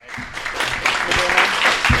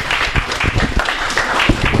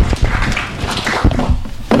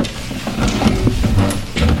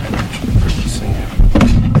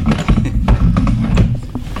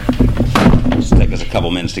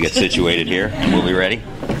seconds to get situated here, and we'll be ready.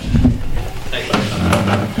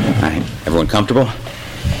 All right, everyone comfortable?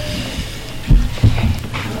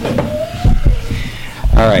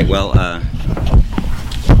 All right, well,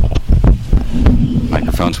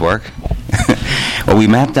 microphones work? Well, we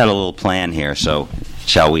mapped out a little plan here, so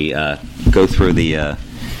shall we go through the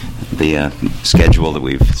schedule that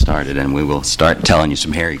we've started, and we will start telling you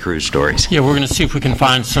some Harry Crews stories. Yeah, we're going to see if we can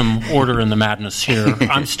find some order in the madness here.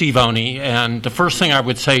 I'm Steve Oney, and the first thing I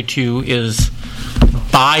would say to you is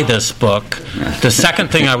buy this book. The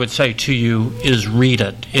second thing I would say to you is read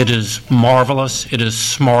it. It is marvelous, it is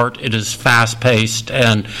smart, it is fast-paced,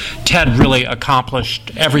 and Ted really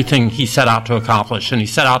accomplished everything he set out to accomplish, and he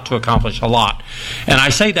set out to accomplish a lot. And I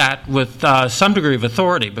say that with some degree of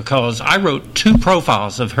authority because I wrote 2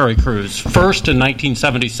 profiles of Harry Crews. First in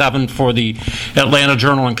 1977 for the Atlanta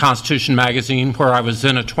Journal and Constitution magazine, where I was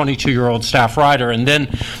then a 22-year-old staff writer, and then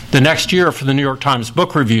the next year for the New York Times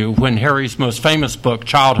Book Review when Harry's most famous book,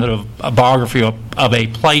 Childhood of a Biography of a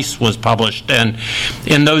Place, was published. And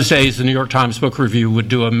in those days, the New York Times Book Review would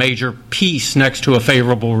do a major piece next to a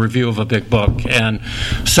favorable review of a big book. And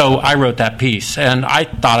so I wrote that piece, and I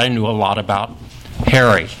thought I knew a lot about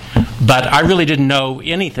Harry. But I really didn't know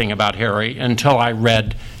anything about Harry until I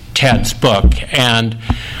read Ted's book. And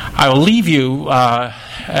I will leave you,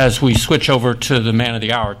 as we switch over to the man of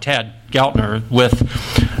the hour, Ted Geltner, with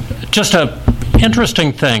just an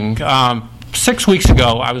interesting thing. 6 weeks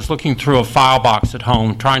ago, I was looking through a file box at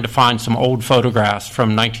home trying to find some old photographs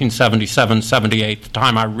from 1977-78, the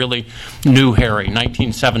time I really knew Harry,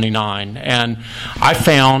 1979. And I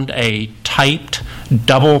found a typed,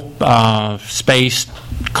 double-spaced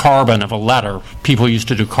carbon of a letter. People used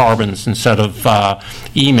to do carbons instead of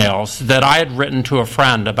emails that I had written to a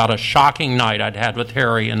friend about a shocking night I'd had with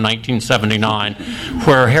Harry in 1979,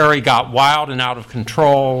 where Harry got wild and out of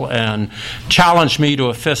control and challenged me to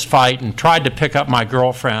a fist fight and tried to pick up my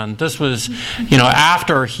girlfriend. This was,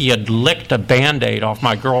 after he had licked a Band-Aid off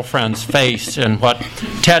my girlfriend's face in what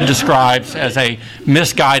Ted describes as a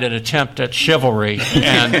misguided attempt at chivalry.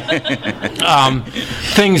 And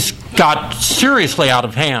things got seriously out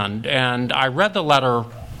of hand, and I read the letter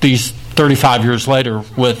these 35 years later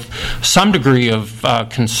with some degree of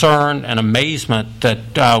concern and amazement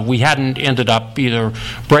that we hadn't ended up either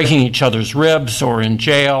breaking each other's ribs or in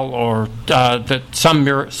jail, or that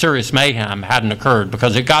some serious mayhem hadn't occurred,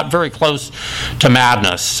 because it got very close to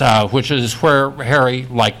madness, which is where Harry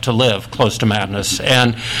liked to live, close to madness.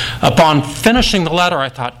 And upon finishing the letter, I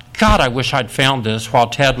thought, God, I wish I'd found this while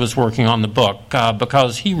Ted was working on the book,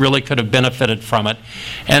 because he really could have benefited from it.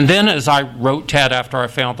 And then as I wrote Ted after I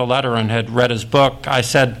found the letter and had read his book, I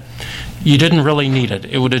said, you didn't really need it.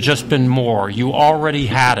 It would have just been more. You already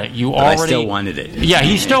had it. I still wanted it. Yeah,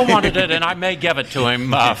 he still wanted it, and I may give it to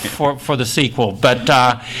him for the sequel. But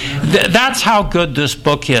that's how good this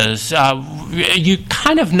book is. You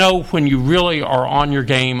kind of know when you really are on your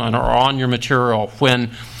game and are on your material,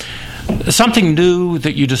 when something new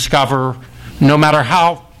that you discover, no matter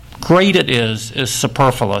how great it is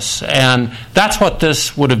superfluous. And that's what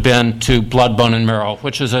this would have been to Blood, Bone, and Marrow,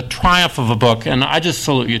 which is a triumph of a book. And I just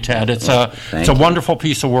salute you, Ted. It's a wonderful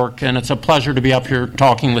piece of work, and it's a pleasure to be up here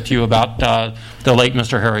talking with you about the late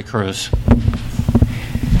Mr. Harry Crews.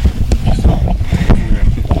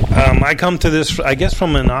 I come to this, I guess,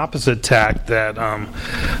 from an opposite tack, that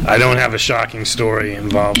I don't have a shocking story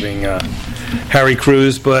involving Harry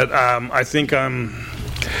Crews, but I think I'm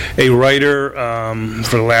a writer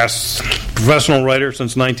for the last professional writer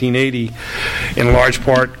since 1980, in large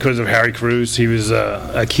part because of Harry Crews. He was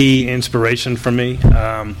a key inspiration for me.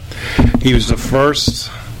 He was the first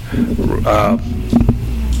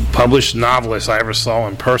published novelist I ever saw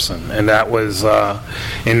in person, and that was in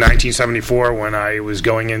 1974 when I was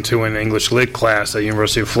going into an English Lit class at the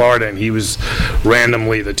University of Florida, and he was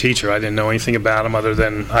randomly the teacher. I didn't know anything about him other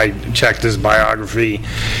than I checked his biography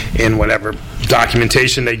in whatever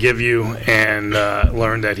documentation they give you, and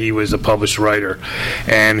learned that he was a published writer.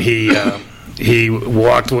 And he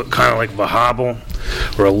walked kind of like a hobble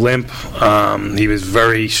or a limp. He was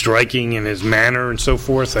very striking in his manner and so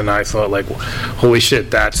forth, and I thought, like, holy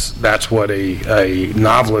shit, that's what a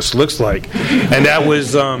novelist looks like. And that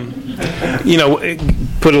was it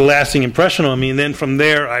put a lasting impression on me. And then from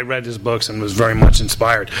there I read his books and was very much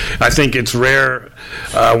inspired. I think it's rare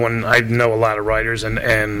when I know a lot of writers,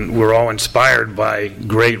 and we're all inspired by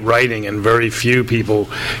great writing, and very few people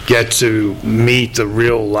get to meet the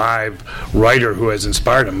real live writer who has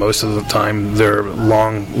inspired them. Most of the time they're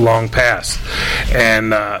long past.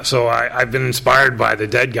 And so I've been inspired by the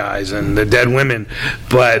dead guys and the dead women,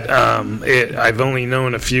 but I've only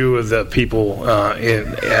known a few of the people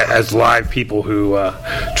as live people who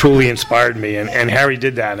truly inspired me. And Harry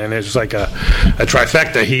did that, and it's like a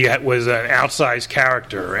trifecta. He was an outsized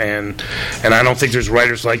character, and I don't think there's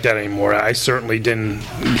writers like that anymore. I certainly didn't.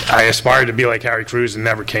 I aspired to be like Harry Crews and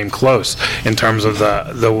never came close in terms of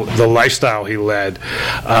the lifestyle he led.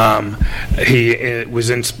 He was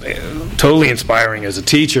totally inspiring as a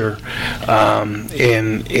teacher,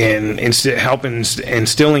 in helping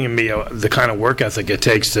instilling in me the kind of work ethic it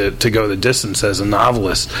takes to go the distance as a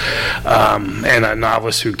novelist, and a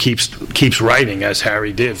novelist who keeps writing, as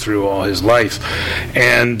Harry did through all his life.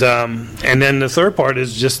 And then the third part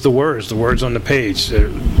is just the words on the page.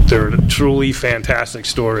 They're truly fantastic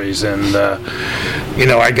stories. And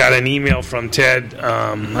I got an email from Ted.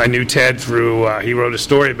 I knew Ted through he wrote a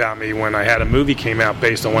story about me when I had a movie came out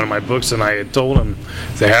based on one of my books, and I had told him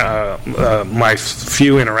my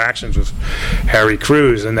few interactions with Harry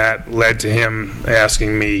Crews, and that led to him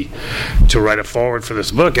asking me to write a foreword for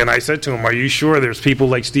this book. And I said to him, "Are you sure there's people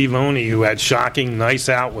like Steve Oney who had shocking nights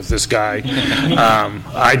out with this guy?"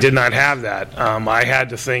 I did not have that. I had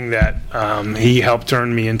the thing that he helped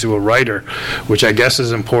turn me into a writer, which I guess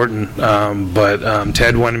is important. But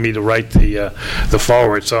Ted wanted me to write the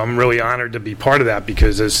foreword, so I'm really honored to be part of that,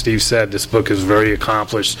 because, as Steve said, this book is very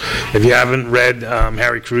accomplished. If you haven't read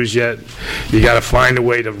Harry Crews yet, you got to find a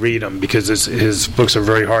way to read him, because his books are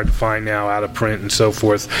very hard to find now, out of print and so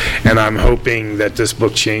forth. And I'm hoping that this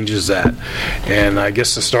book changes that. And I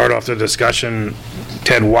guess to start off the discussion,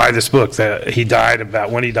 Ted, why this book? That he died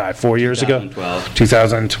when he died 4 years ago?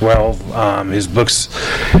 2012. His books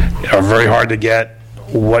are very hard to get.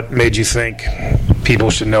 What made you think people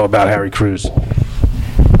should know about Harry Crews?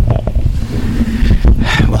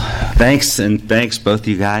 Well, thanks both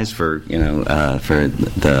you guys for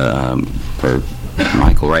for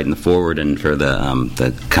Michael writing the foreword and for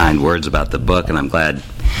the kind words about the book. And I'm glad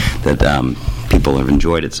that people have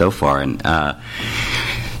enjoyed it so far. And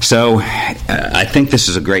so I think this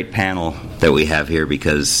is a great panel that we have here,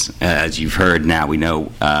 because as you've heard now, we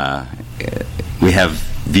know we have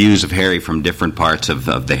views of Harry from different parts of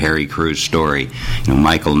the Harry Crews story.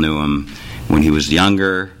 Michael knew him when he was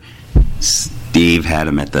younger. Steve had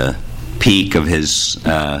him at the peak of his,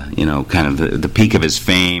 kind of the peak of his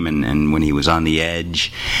fame, and when he was on the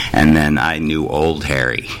edge. And then I knew old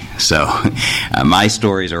Harry. So my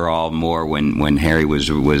stories are all more when Harry was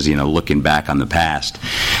looking back on the past.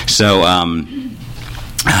 So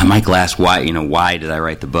Michael asked why did I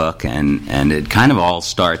write the book, and it kind of all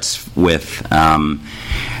starts with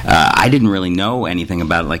I didn't really know anything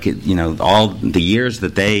about all the years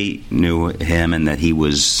that they knew him, and that he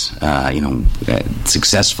was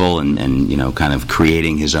successful and kind of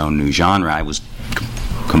creating his own new genre. I was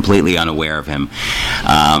completely unaware of him.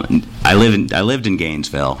 I lived in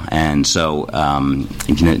Gainesville, and so kind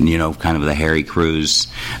of the Harry Crews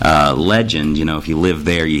legend. If you live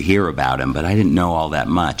there, you hear about him, but I didn't know all that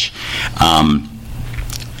much.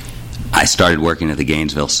 I started working at the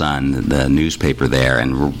Gainesville Sun, the newspaper there,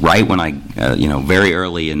 and right when I, very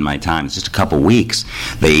early in my time, just a couple weeks,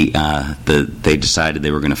 they decided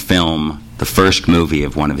they were going to film the first movie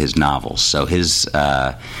of one of his novels. So it's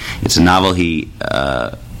a novel he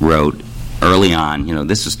wrote early on.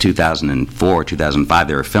 This was 2004, 2005.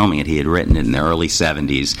 They were filming it. He had written it in the early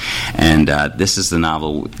 70s, and this is the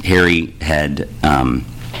novel Harry had.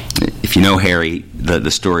 If you know Harry,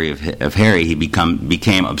 the story of Harry, he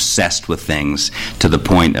became obsessed with things to the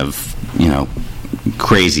point of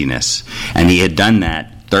craziness, and he had done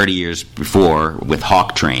that 30 years before with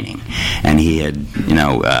hawk training, and he had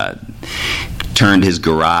turned his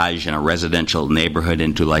garage in a residential neighborhood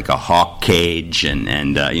into like a hawk cage, and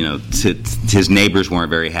his neighbors weren't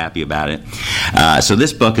very happy about it. So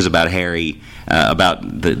this book is about Harry.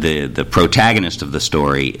 About the protagonist of the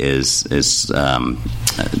story is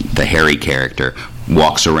the Harry character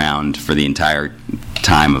walks around for the entire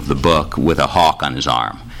time of the book with a hawk on his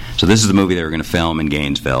arm. So this is the movie they were going to film in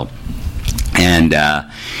Gainesville, and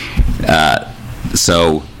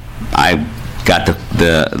so I got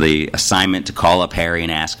the assignment to call up Harry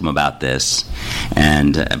and ask him about this.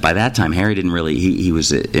 And by that time, Harry didn't really, he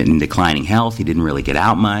was in declining health. He didn't really get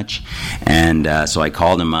out much. And so I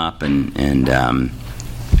called him up, and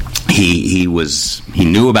he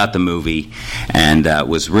knew about the movie, and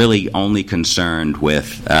was really only concerned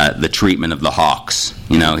with the treatment of the hawks.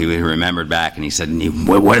 He remembered back, and he said,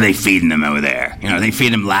 "What are they feeding them over there? They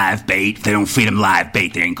feed them live bait. If they don't feed them live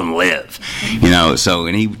bait, they ain't gonna live." So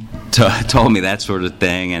and he told me that sort of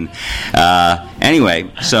thing. And anyway,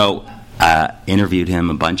 so interviewed him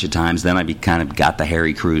a bunch of times. Then I kind of got the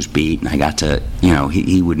Harry Crews beat, and I got to,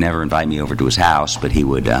 he would never invite me over to his house, but he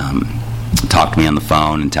would talk to me on the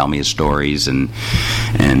phone and tell me his stories, and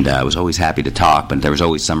I was always happy to talk, but there was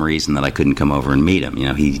always some reason that I couldn't come over and meet him.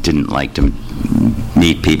 He didn't like to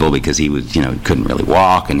meet people because he was, couldn't really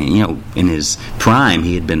walk, and in his prime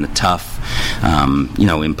he had been a tough,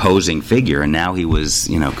 imposing figure, and now he was,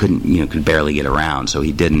 could barely get around, so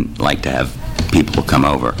he didn't like to have people come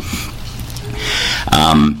over.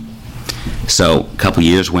 So a couple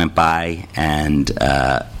years went by, and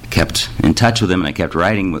kept in touch with him, and I kept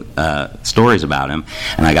writing stories about him,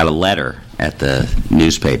 and I got a letter at the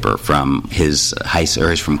newspaper from his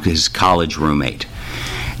college roommate,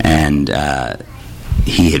 and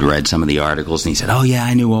he had read some of the articles, and he said, "Oh yeah,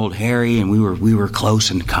 I knew old Harry, and we were close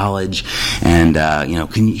in college, and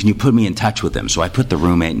can you put me in touch with him?" So I put the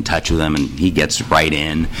roommate in touch with him, and he gets right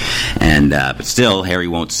in, and but still Harry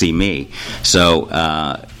won't see me. So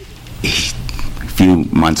a few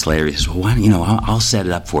months later, he says, "Well, I'll set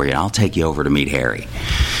it up for you. I'll take you over to meet Harry."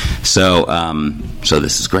 So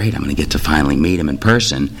this is great. I'm going to get to finally meet him in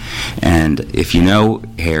person. And if you know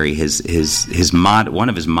Harry, one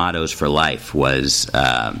of his mottos for life was,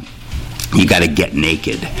 "You got to get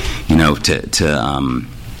naked,"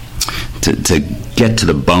 to get to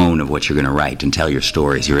the bone of what you're going to write and tell your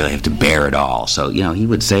stories. You really have to bear it all. So he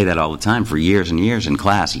would say that all the time for years and years in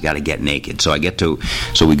class. You got to get naked. So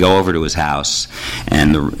we go over to his house,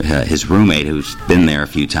 and his roommate, who's been there a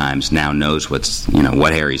few times, now knows what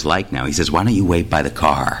Harry's like now. He says, "Why don't you wait by the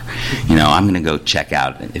car? I'm going to go check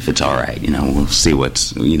out if it's all right. We'll see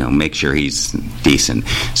make sure he's decent."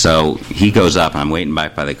 So he goes up, and I'm waiting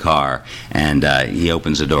by the car, and he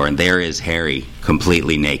opens the door, and there is Harry,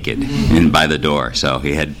 completely naked, and by the door. So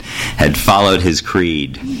he had followed his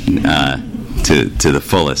creed to the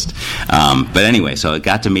fullest. But anyway, so I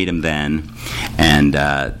got to meet him then, and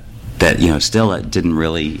still it didn't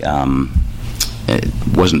really.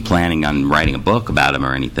 Wasn't planning on writing a book about him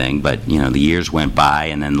or anything, but the years went by,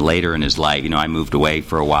 and then later in his life, I moved away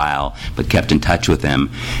for a while, but kept in touch with him,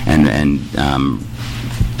 and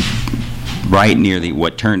right near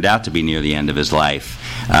what turned out to be near the end of his life,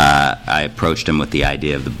 I approached him with the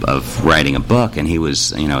idea of writing a book, and he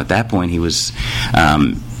was, at that point, he was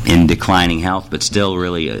in declining health, but still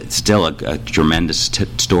a tremendous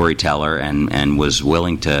storyteller, and was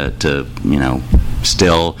willing to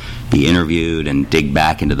still be interviewed and dig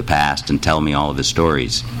back into the past and tell me all of his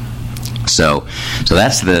stories. So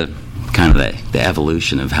that's the kind of the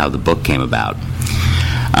evolution of how the book came about.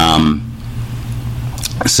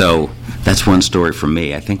 So that's one story from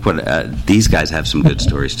me. I think these guys have some good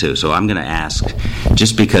stories too. So I'm going to ask,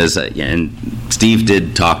 just because, and Steve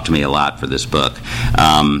did talk to me a lot for this book.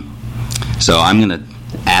 So I'm going to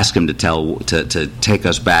ask him to take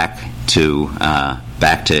us back to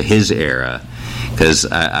his era, because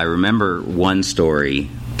I remember one story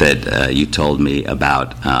that you told me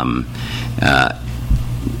about.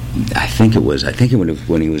 I think it was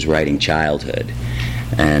when he was writing Childhood.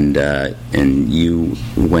 And you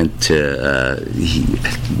went to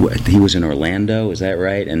he was in Orlando, is that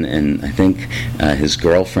right? And I think his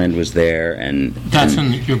girlfriend was there, and that's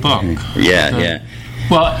in your book. Yeah.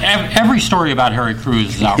 Well, every story about Harry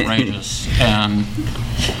Crews is outrageous, and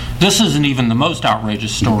this isn't even the most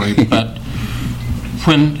outrageous story. But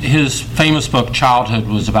when his famous book Childhood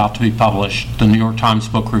was about to be published, the New York Times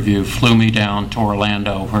Book Review flew me down to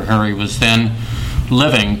Orlando, where Harry was then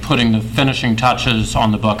living, putting the finishing touches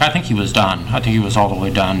on the book. I think he was done. I think he was all the way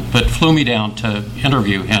done. But flew me down to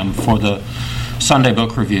interview him for the Sunday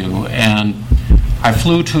Book Review. And I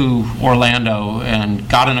flew to Orlando and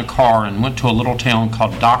got in a car and went to a little town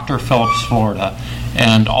called Dr. Phillips, Florida.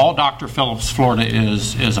 And all Dr. Phillips, Florida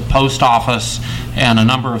is a post office and a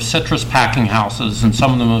number of citrus packing houses and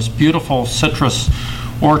some of the most beautiful citrus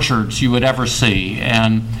orchards you would ever see.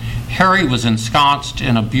 And Harry was ensconced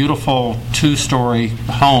in a beautiful two-story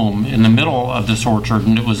home in the middle of this orchard,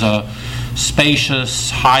 and it was a spacious,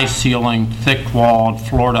 high-ceilinged, thick-walled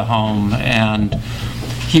Florida home. And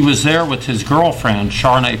he was there with his girlfriend,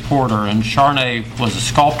 Charnay Porter, and Charnay was a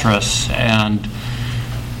sculptress, and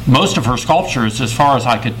most of her sculptures, as far as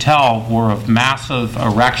I could tell, were of massive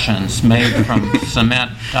erections made from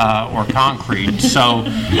cement or concrete. So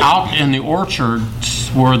out in the orchards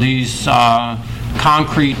were these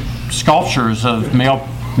concrete sculptures of male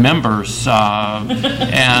members,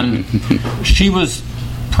 and she was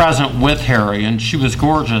present with Harry, and she was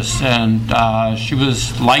gorgeous, and she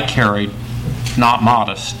was like Harry, not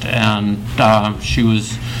modest, and she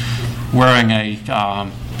was wearing a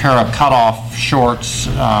pair of cut-off shorts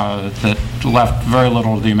that left very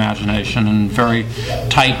little to the imagination, and very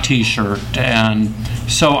tight T-shirt. And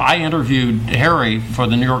so I interviewed Harry for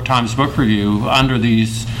the New York Times Book Review under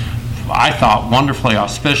these I thought, wonderfully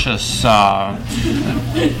auspicious,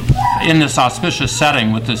 in this auspicious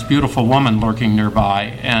setting with this beautiful woman lurking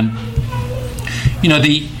nearby. And,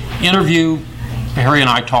 the interview, Harry and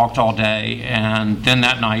I talked all day, and then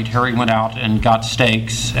that night Harry went out and got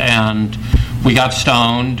steaks, and we got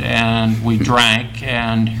stoned, and we drank,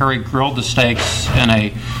 and Harry grilled the steaks in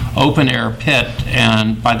a open-air pit,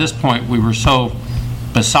 and by this point we were so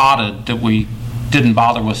besotted that we didn't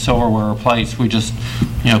bother with silverware or plates. We just,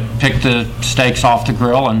 picked the steaks off the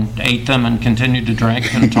grill and ate them and continued to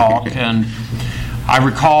drink and talk. And I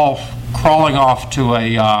recall crawling off to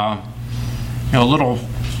a little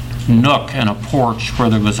nook in a porch where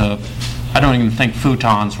there was I don't even think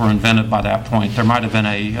futons were invented by that point. There might have been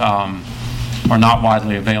or not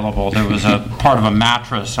widely available. There was a part of a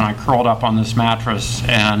mattress, and I curled up on this mattress,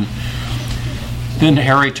 and then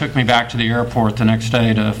Harry took me back to the airport the next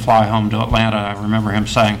day to fly home to Atlanta. I remember him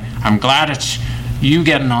saying, "I'm glad it's you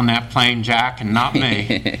getting on that plane, Jack, and not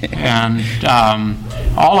me." And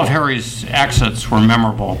all of Harry's exits were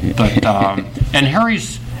memorable. But and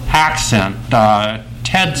Harry's accent,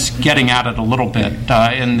 Ted's getting at it a little bit.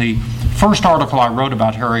 In the first article I wrote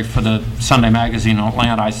about Harry for the Sunday magazine in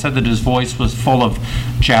Atlanta, I said that his voice was full of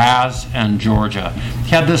jazz and Georgia.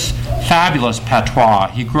 He had this fabulous patois.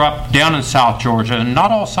 He grew up down in South Georgia, and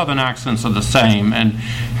not all Southern accents are the same. And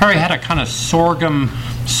Harry had a kind of sorghum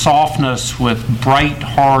softness with bright,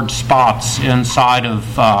 hard spots inside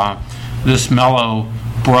of this mellow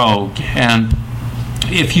brogue. And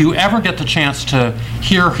if you ever get the chance to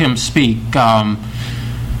hear him speak,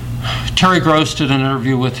 Terry Gross did an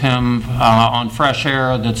interview with him on Fresh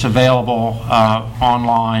Air that's available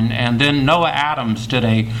online, and then Noah Adams did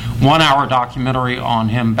a 1-hour documentary on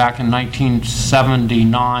him back in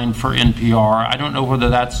 1979 for NPR. I don't know whether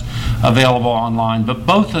that's available online, but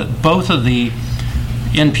both of the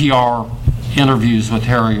NPR interviews with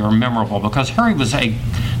Harry are memorable because Harry was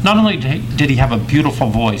not only did he have a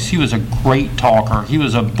beautiful voice, he was a great talker. He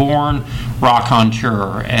was a born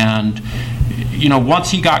raconteur, and once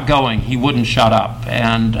he got going, he wouldn't shut up,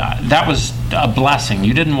 and that was a blessing.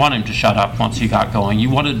 You didn't want him to shut up once he got going. You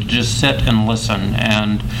wanted to just sit and listen.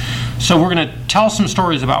 And so we're going to tell some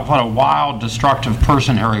stories about what a wild, destructive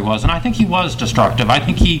person Harry was, and I think he was destructive. I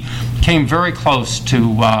think he came very close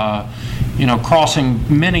to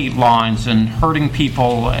crossing many lines and hurting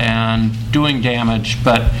people and doing damage,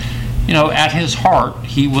 but at his heart,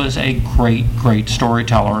 he was a great, great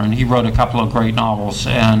storyteller, and he wrote a couple of great novels.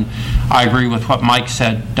 And I agree with what Mike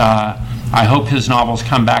said. I hope his novels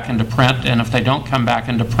come back into print, and if they don't come back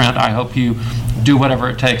into print, I hope you do whatever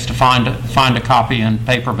it takes to find a copy in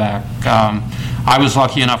paperback. I was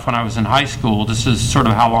lucky enough when I was in high school. This is sort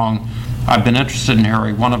of how long I've been interested in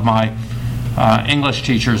Harry. One of my English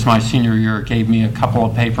teachers my senior year gave me a couple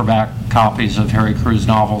of paperback copies of Harry Crews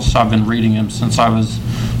novels, so I've been reading him since I was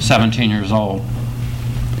 17 years old.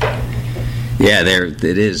 Yeah, it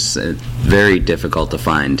is very difficult to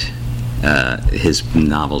find his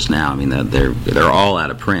novels now. I mean, they're all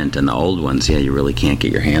out of print, and the old ones, you really can't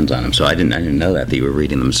get your hands on them. So I didn't know that you were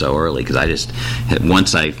reading them so early, because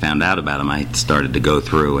once I found out about them, I started to go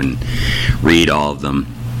through and read all of them.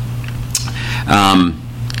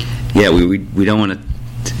 We don't want to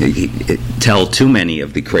tell too many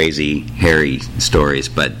of the crazy Harry stories,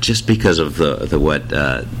 but just because of what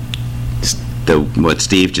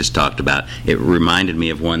Steve just talked about, it reminded me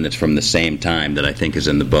of one that's from the same time that I think is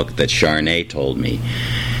in the book that Charnay told me,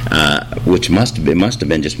 which must have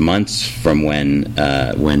been just months from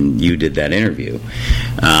when you did that interview,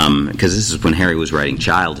 because this is when Harry was writing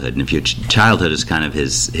Childhood, and if your Childhood is kind of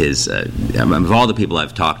his of all the people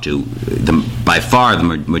I've talked to, by far the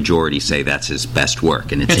majority say that's his best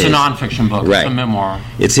work, and it's a nonfiction book, right. It's a memoir.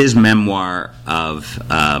 It's his memoir of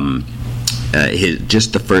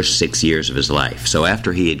just the first 6 years of his life. So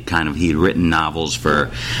after he had written novels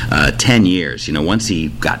for 10 years, once he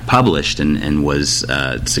got published and was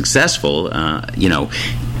successful,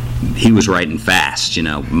 he was writing fast,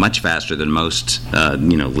 much faster than most,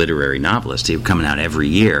 literary novelists. He was coming out every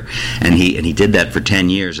year, and he did that for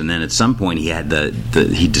 10 years. And then at some point, he had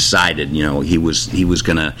he decided,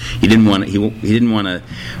 he didn't want to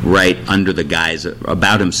write under the guise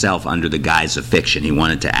about himself under the guise of fiction. He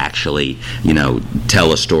wanted to actually,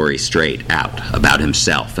 tell a story straight out about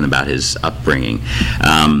himself and about his upbringing.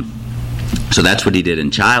 So that's what he did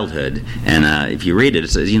in Childhood, and if you read it,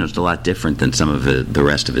 it's a lot different than some of the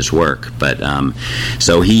rest of his work. But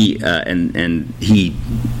so he he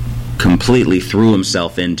completely threw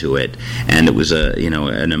himself into it, and it was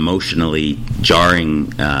an emotionally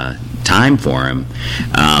jarring time for him.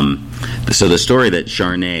 So the story that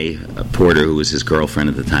Charnay Porter, who was his girlfriend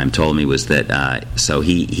at the time, told me was that so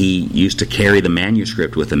he used to carry the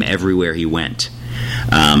manuscript with him everywhere he went.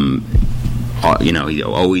 He'd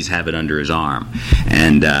always have it under his arm,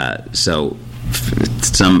 and so.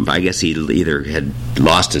 I guess he either had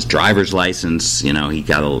lost his driver's license. He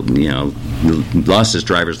lost his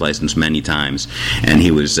driver's license many times, and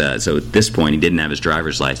he was so at this point he didn't have his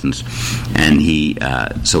driver's license, and he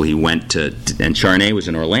went to, and Charnay was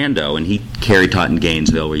in Orlando, and he taught in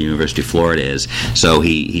Gainesville, where University of Florida is. So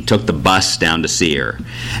he took the bus down to see her,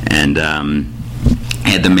 and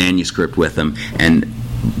had the manuscript with him, and.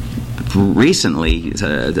 Recently,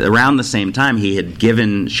 around the same time, he had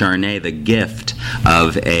given Charnay the gift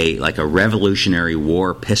of a Revolutionary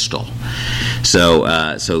War pistol. So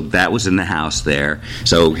that was in the house there.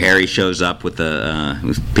 So Harry shows up with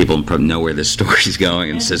people probably know where this story's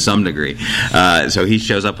going, to some degree. So he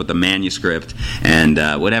shows up with the manuscript, and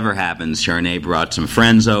whatever happens, Charnay brought some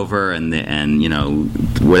friends over, and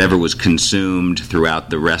whatever was consumed throughout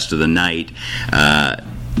the rest of the night.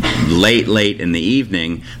 Late in the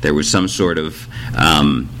evening, there was some sort of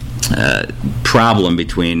problem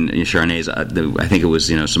between Charnay's, I think it was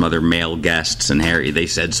some other male guests and Harry. They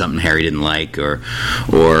said something Harry didn't like, or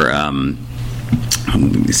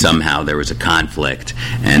somehow there was a conflict,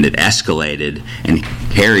 and it escalated, and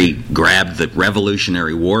Harry grabbed the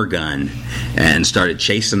Revolutionary War gun and started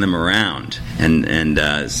chasing them around, and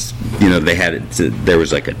they had there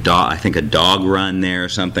was a dog run there or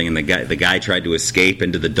something, and the guy tried to escape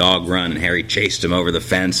into the dog run, and Harry chased him over the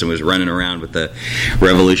fence and was running around with the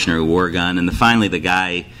Revolutionary War gun, and finally the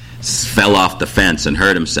guy fell off the fence and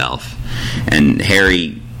hurt himself, and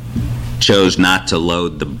Harry chose not to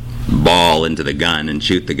load the ball into the gun and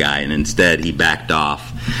shoot the guy, and instead he backed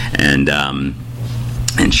off, and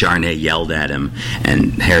Charnay yelled at him,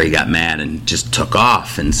 and Harry got mad and just took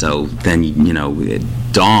off, and so then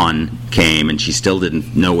dawn came, and she still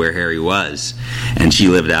didn't know where Harry was, and she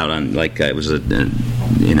lived out on it was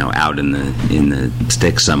out in the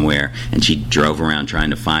sticks somewhere, and she drove around trying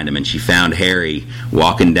to find him, and she found Harry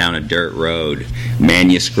walking down a dirt road,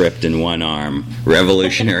 manuscript in one arm,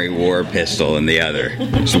 Revolutionary War pistol in the other,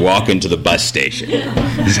 just walking to the bus station.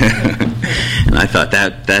 And I thought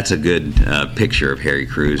that's a good picture of Harry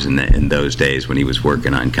Crews in those days when he was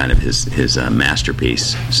working on kind of his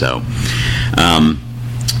masterpiece. So.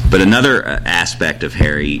 But another aspect of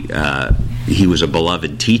Harry, he was a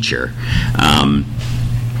beloved teacher. A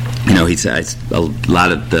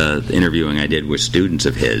lot of the interviewing I did with students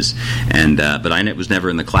of his, and but I was never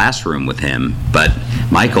in the classroom with him. But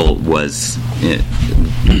Michael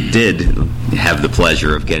did have the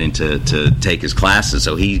pleasure of getting to take his classes,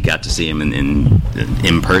 so he got to see him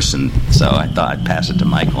in person. So I thought I'd pass it to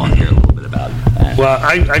Michael and hear a little bit about that. Well,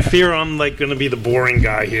 I fear I'm going to be the boring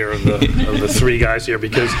guy here of the three guys here,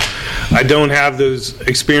 because I don't have those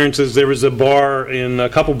experiences. There was a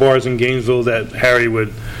couple bars in Gainesville that Harry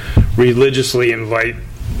would religiously invite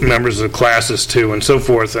members of the classes to, and so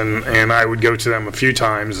forth, and I would go to them a few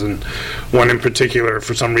times, and one in particular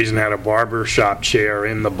for some reason had a barber shop chair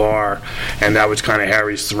in the bar, and that was kind of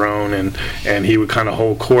Harry's throne, and he would kind of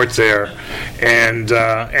hold court there, and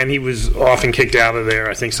he was often kicked out of there.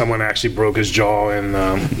 I think someone actually broke his jaw in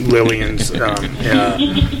Lillian's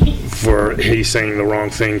for he saying the wrong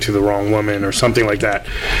thing to the wrong woman or something like that,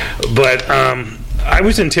 but I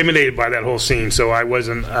was intimidated by that whole scene, so I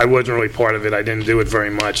wasn't really part of it. I didn't do it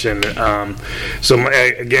very much, and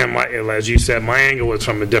as you said, my angle was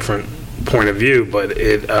from a different point of view. But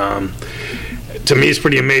it, to me, it's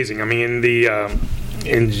pretty amazing. I mean,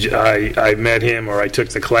 I met him, or I took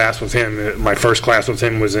the class with him. My first class with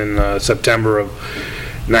him was in September of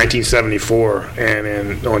 1974,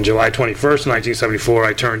 and on July 21st, 1974,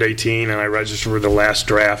 I turned 18, and I registered for the last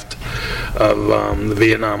draft of the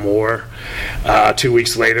Vietnam War. 2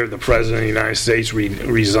 weeks later, the President of the United States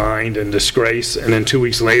resigned in disgrace, and then 2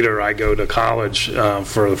 weeks later, I go to college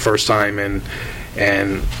for the first time, and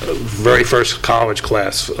very first college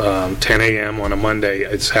class, 10 a.m. on a Monday,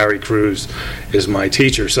 it's Harry Crews is my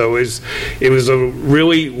teacher. So it was a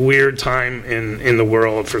really weird time in the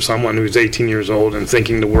world for someone who's 18 years old and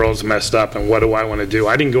thinking the world's messed up and what do I want to do.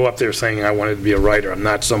 I didn't go up there saying I wanted to be a writer. I'm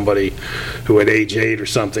not somebody who at age 8 or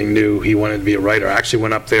something knew he wanted to be a writer. I actually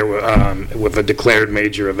went up there with a declared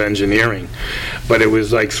major of engineering. But it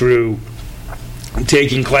was like through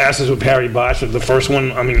taking classes with Harry Bosch, the first one,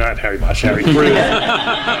 not Harry Bosch, Harry Crews.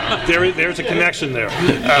 There's a connection there.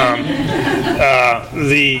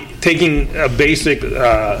 Taking a basic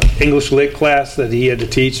English lit class that he had to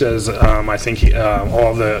teach, as I think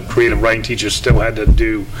all the creative writing teachers still had to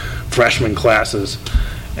do freshman classes.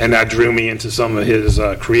 and that drew me into some of his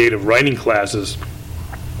creative writing classes.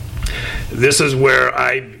 This is where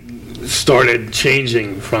I started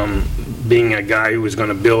changing from being a guy who was going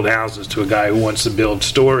to build houses to a guy who wants to build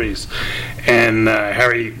stories. And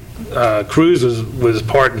Harry Crews was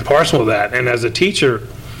part and parcel of that. And as a teacher,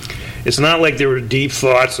 it's not like there were deep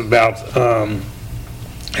thoughts about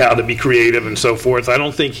how to be creative and so forth. I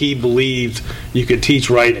don't think he believed you could teach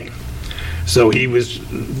writing. So he was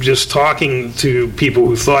just talking to people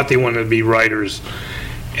who thought they wanted to be writers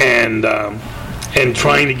and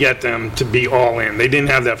trying to get them to be all in. They didn't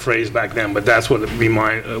have that phrase back then, but that's what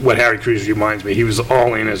Harry Crews reminds me. He was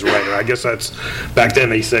all in as a writer. I guess that's, back then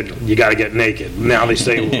they said you got to get naked. Now they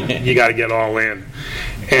say you got to get all in.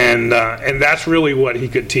 And that's really what he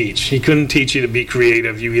could teach. He couldn't teach you to be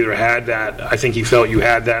creative. You either had that. I think he felt you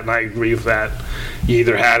had that, and I agree with that. You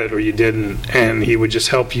either had it or you didn't. And he would just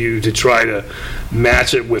help you to try to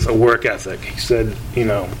match it with a work ethic. He said,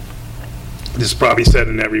 this is probably said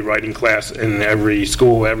in every writing class, in every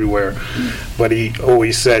school, everywhere. But he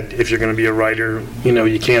always said, if you're going to be a writer,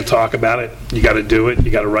 you can't talk about it. You got to do it.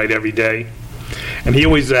 You got to write every day. And he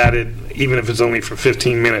always added, even if it's only for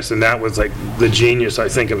 15 minutes, and that was like the genius, I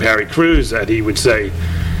think, of Harry Crews, that he would say,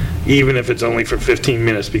 even if it's only for 15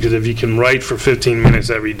 minutes, because if you can write for 15 minutes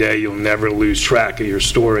every day, you'll never lose track of your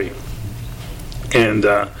story. And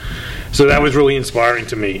so that was really inspiring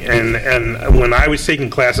to me. And when I was taking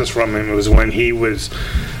classes from him, it was when he was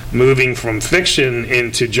moving from fiction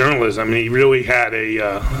into journalism. And he really had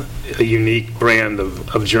a unique brand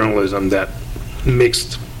of journalism that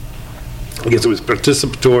mixed, I guess it was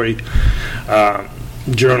participatory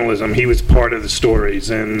journalism. He was part of the stories.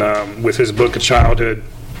 And with his book, A Childhood,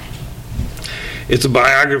 it's a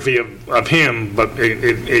biography of him, but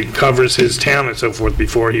it covers his town and so forth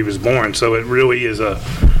before he was born. So it really is a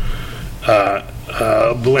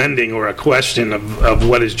blending or a question of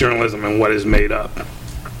what is journalism and what is made up.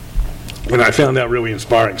 And I found that really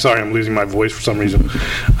inspiring. Sorry, I'm losing my voice for some reason.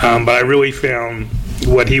 But I really found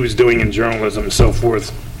what he was doing in journalism and so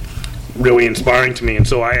forth really inspiring to me. And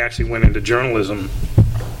so I actually went into journalism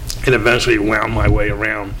and eventually wound my way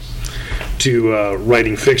around to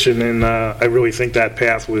writing fiction. And I really think that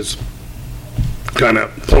path was kind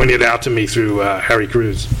of pointed out to me through Harry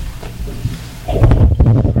Crews.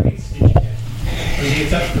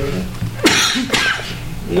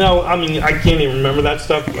 No, I mean, I can't even remember that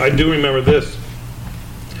stuff. I do remember this.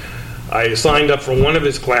 I signed up for one of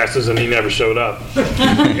his classes and he never showed up.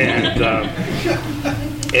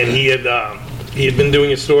 And he had been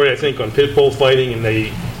doing a story, I think, on pit bull fighting, and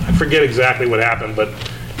I forget exactly what happened, but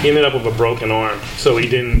he ended up with a broken arm, so he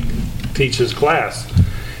didn't teach his class.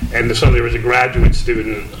 And so there was a graduate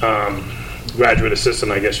student, graduate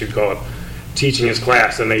assistant, I guess you'd call it, teaching his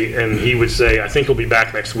class, and he would say, I think he'll be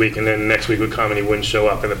back next week, and then next week would come and he wouldn't show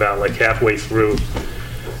up. And about like halfway through,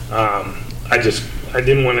 I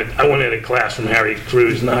wanted a class from Harry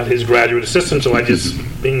Crews, not his graduate assistant, so I just,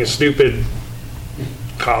 being a stupid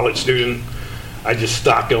college student, I just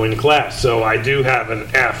stopped going to class. So I do have an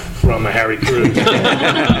F from a Harry Crews.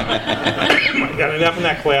 I got an F in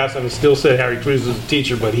that class, and it still said Harry Crews was a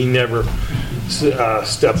teacher, but he never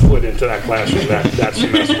stepped foot into that classroom that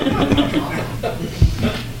semester.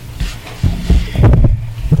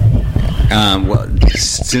 Well,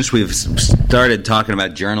 since we've started talking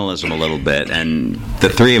about journalism a little bit, and the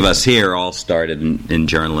three of us here all started in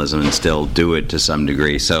journalism and still do it to some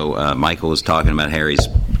degree. So Michael was talking about Harry's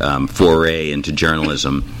foray into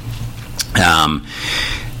journalism.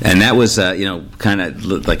 And that was, kind of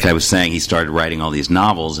like I was saying, he started writing all these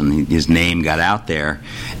novels, and his name got out there,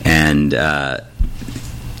 and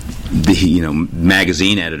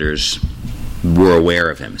magazine editors were aware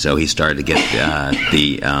of him. So he started to get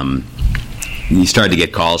he started to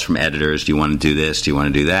get calls from editors. Do you want to do this? Do you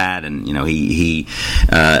want to do that? And he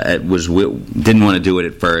didn't want to do it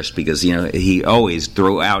at first because he always,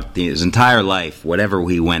 throughout his entire life, whatever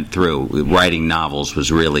he went through, writing novels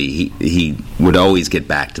was really he would always get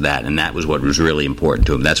back to that, and that was what was really important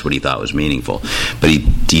to him. That's what he thought was meaningful. But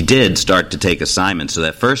he did start to take assignments. So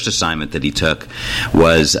that first assignment that he took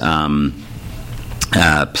was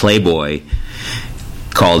Playboy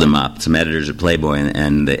called him up, some editors at Playboy,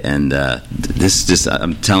 and this just,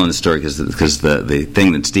 I'm telling the story because the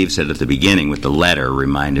thing that Steve said at the beginning with the letter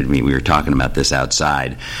reminded me, we were talking about this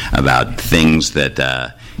outside, about things that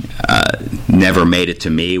never made it to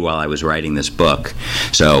me while I was writing this book.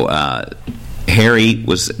 So Harry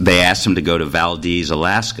they asked him to go to Valdez,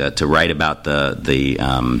 Alaska to write about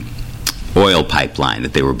the oil pipeline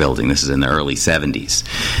that they were building. This is in the early 70s.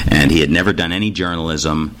 And he had never done any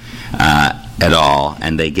journalism at all,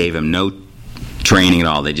 and they gave him no training at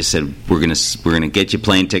all. They just said, we're gonna get you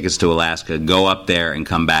plane tickets to Alaska, go up there and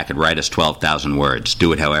come back and write us 12,000 words.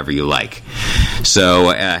 Do it however you like. So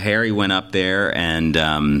Harry went up there and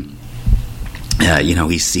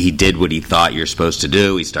he did what he thought you're supposed to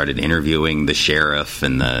do. He started interviewing the sheriff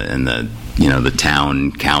and the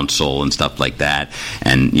town council and stuff like that.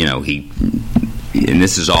 And and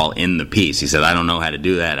this is all in the piece. He said, I don't know how to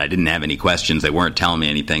do that. I didn't have any questions. They weren't telling me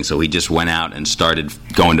anything. So he just went out and started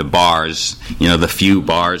going to bars, the few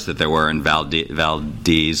bars that there were in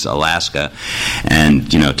Valdez, Alaska,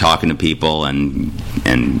 and, talking to people. And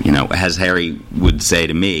as Harry would say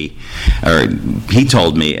to me, or he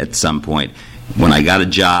told me at some point, when I got a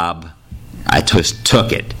job, I just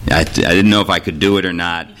took it. I didn't know if I could do it or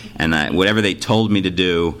not. And whatever they told me to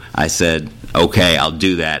do, I said, okay, I'll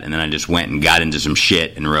do that. And then I just went and got into some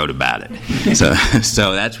shit and wrote about it.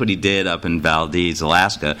 So that's what he did up in Valdez,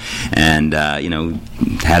 Alaska. And,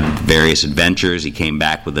 had various adventures. He came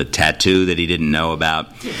back with a tattoo that he didn't know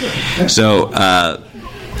about. So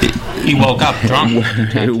he woke up drunk.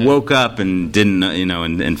 Woke up and didn't,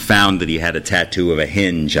 and found that he had a tattoo of a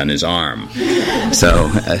hinge on his arm.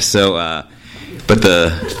 But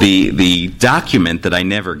the document that I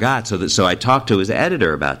never got, so I talked to his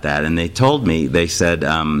editor about that, and they told me, they said,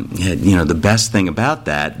 the best thing about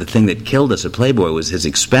that, the thing that killed us at Playboy was his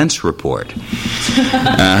expense report.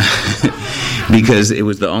 Because it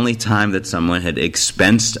was the only time that someone had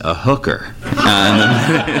expensed a hooker.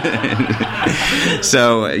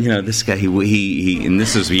 So, this guy, he and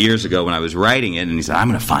this was years ago when I was writing it, and he said, I'm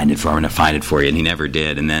going to find it for you, and he never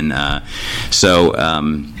did. And then, so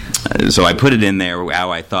I put it in there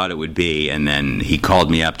how I thought it would be, and then he called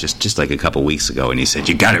me up just like a couple weeks ago, and he said,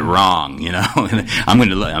 you got it wrong, and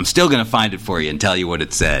I'm still going to find it for you and tell you what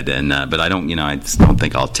it said. And but I don't, I just don't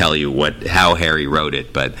think I'll tell you how Harry wrote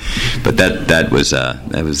it, but that was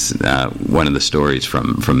one of the stories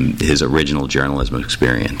from his original journalism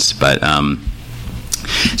experience. But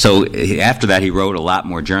so after that, he wrote a lot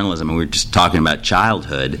more journalism, and we were just talking about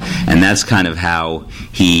childhood, and that's kind of how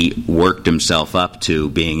he worked himself up to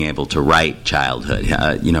being able to write childhood.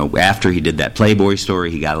 After he did that Playboy story,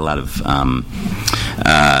 he got a lot of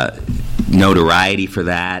notoriety for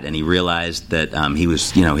that, and he realized that he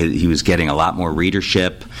was getting a lot more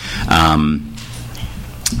readership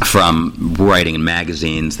from writing in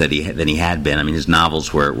magazines than he had been. I mean, his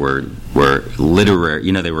novels were literary.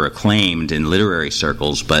 They were acclaimed in literary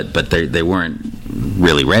circles, but they weren't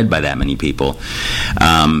really read by that many people.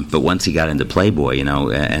 But once he got into Playboy,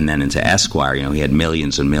 and then into Esquire, he had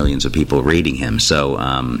millions and millions of people reading him. So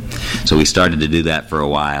he started to do that for a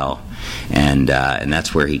while. And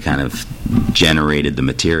that's where he kind of generated the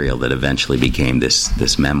material that eventually became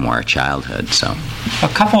this memoir, Childhood. So, a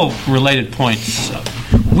couple related points.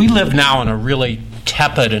 We live now in a really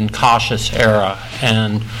tepid and cautious era,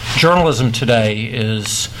 and journalism today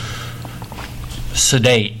is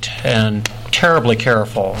sedate and terribly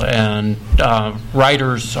careful, and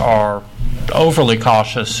writers are overly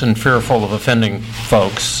cautious and fearful of offending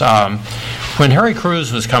folks. When Harry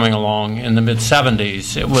Crews was coming along in the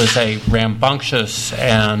mid-'70s, it was a rambunctious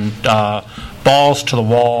and balls to the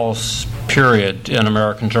walls period in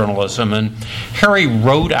American journalism, and Harry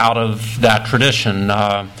wrote out of that tradition.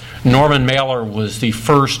 Norman Mailer was the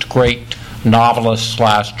first great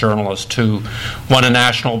novelist/journalist who won a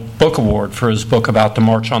National Book Award for his book about the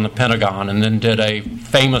March on the Pentagon, and then did a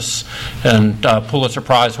famous and Pulitzer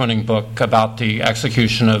Prize-winning book about the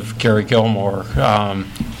execution of Gary Gilmore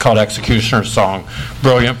called Executioner's Song.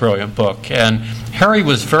 Brilliant, brilliant book. And Harry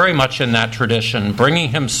was very much in that tradition, bringing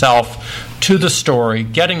himself to the story,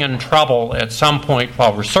 getting in trouble at some point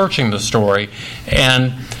while researching the story.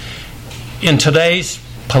 And in today's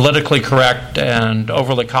politically correct and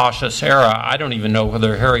overly cautious era, I don't even know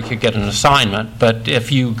whether Harry could get an assignment, but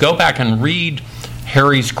if you go back and read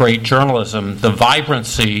Harry's great journalism, the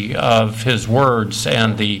vibrancy of his words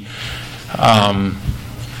and the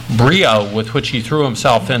brio with which he threw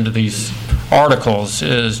himself into these articles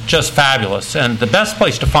is just fabulous. And the best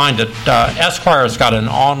place to find it, Esquire's got an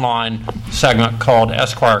online segment called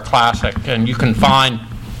Esquire Classic, and you can find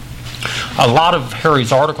a lot of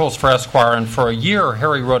Harry's articles for Esquire, and for a year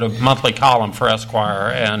Harry wrote a monthly column for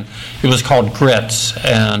Esquire, and it was called Grits,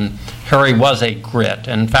 and Harry was a grit.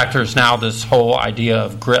 In fact, there's now this whole idea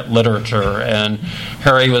of grit literature, and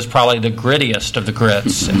Harry was probably the grittiest of the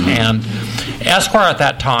grits. And Esquire at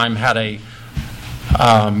that time had a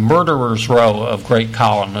murderer's row of great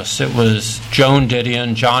columnists. It was Joan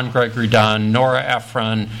Didion, John Gregory Dunn, Nora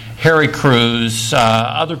Ephron, Harry Crews.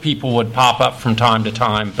 Other people would pop up from time to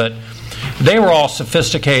time, but they were all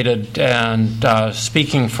sophisticated and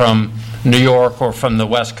speaking from New York or from the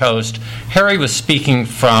West Coast. Harry was speaking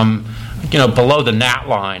from, below the gnat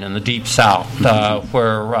line in the Deep South,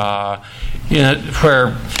 where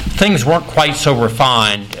things weren't quite so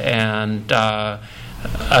refined, and a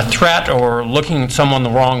threat or looking someone the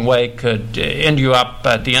wrong way could end you up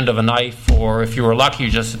at the end of a knife, or if you were lucky,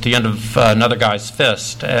 just at the end of another guy's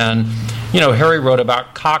fist. And Harry wrote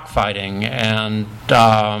about cockfighting and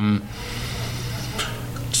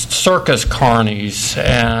circus carnies,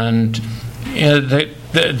 and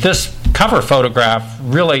this cover photograph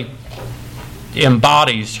really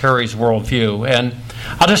embodies Harry's worldview. And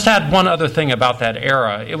I'll just add one other thing about that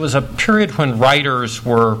era. It was a period when writers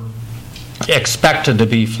were expected to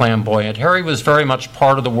be flamboyant. Harry was very much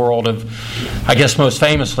part of the world of, I guess most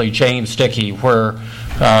famously, James Dickey, where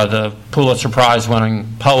the Pulitzer Prize-winning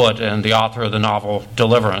poet and the author of the novel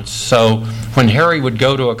Deliverance. So when Harry would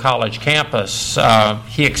go to a college campus,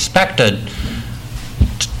 he expected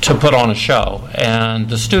to put on a show, and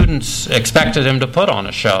the students expected him to put on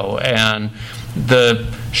a show, and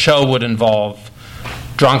the show would involve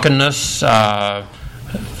drunkenness,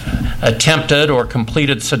 attempted or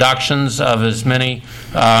completed seductions of as many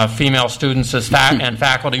female students as and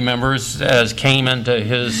faculty members as came into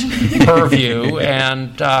his purview,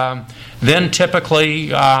 and then typically,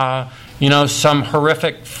 some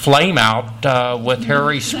horrific flame out with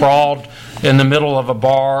Harry sprawled in the middle of a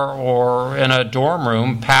bar or in a dorm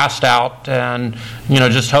room, passed out, and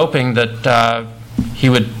just hoping that he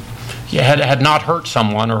had not hurt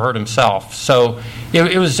someone or hurt himself. So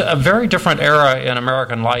it was a very different era in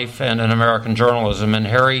American life and in American journalism, and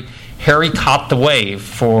Harry caught the wave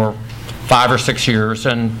for 5 or 6 years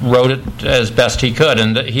and wrote it as best he could.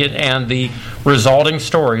 And the resulting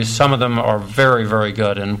stories, some of them are very, very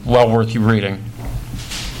good and well worth you reading.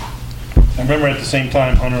 I remember at the same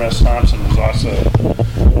time Hunter S. Thompson was also,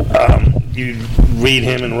 you read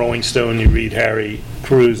him in Rolling Stone, you read Harry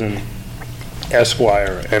Crews in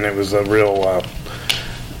Esquire, and it was a real,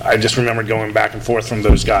 I just remember going back and forth from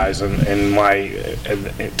those guys in my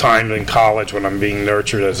time in college when I'm being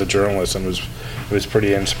nurtured as a journalist, and it was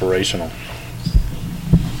pretty inspirational.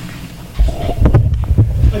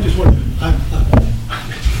 I just wonder,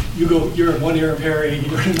 you're in one era of Harry,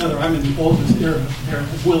 you're in another. I'm in the oldest era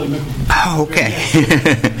of Willie Mickelson. Oh, okay.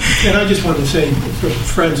 And I just wanted to say, for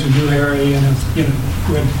friends who knew Harry and have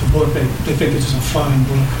read the book, they think it's a fine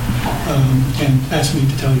book, and asked me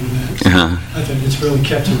to tell you that. So I think it's really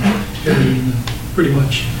captured Harry in pretty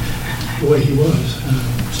much the way he was.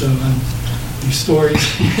 These stories.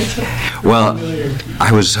 Well,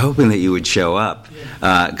 I was hoping that you would show up,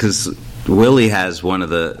 because Willie has one of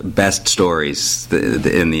the best stories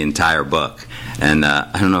in the entire book, and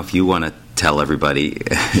I don't know if you want to tell everybody.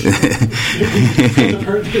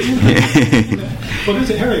 Well,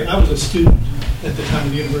 listen, Harry, I was a student at the time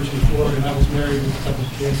at the University of Florida, and I was married with a couple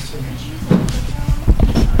of kids. Thank you.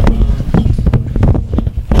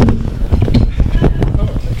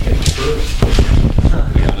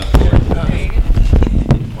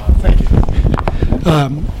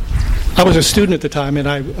 I was a student at the time, and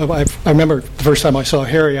I remember the first time I saw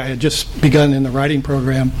Harry, I had just begun in the writing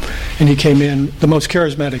program, and he came in, the most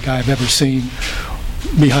charismatic guy I've ever seen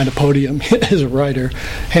behind a podium as a writer.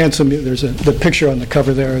 Handsome, there's the picture on the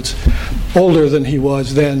cover there. It's older than he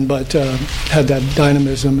was then, but had that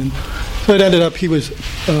dynamism. And so it ended up, he was,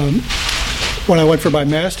 when I went for my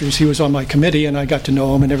master's, he was on my committee, and I got to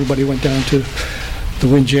know him, and everybody went down to the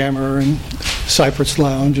Windjammer and Cypress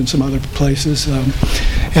Lounge and some other places.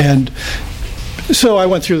 And so I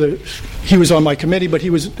went through he was on my committee, but he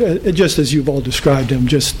was, just as you've all described him,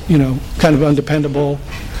 just, kind of undependable,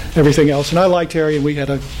 everything else. And I liked Harry, and we had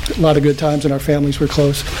a lot of good times, and our families were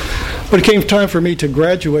close. But it came time for me to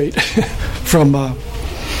graduate from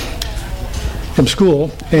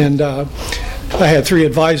school, and I had 3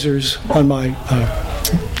 advisors on my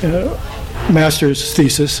master's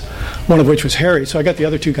thesis, one of which was Harry. So I got the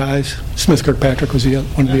other 2 guys, Smith Kirkpatrick was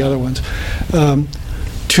one of the other ones,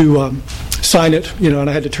 to sign it, and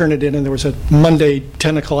I had to turn it in, and there was a Monday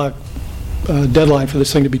 10 o'clock deadline for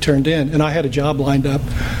this thing to be turned in, and I had a job lined up,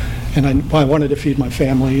 and I wanted to feed my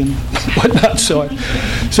family and whatnot, so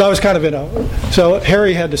I was kind of so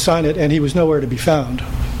Harry had to sign it, and he was nowhere to be found,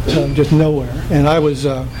 so just nowhere. And I was,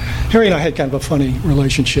 Harry and I had kind of a funny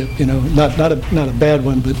relationship, not a bad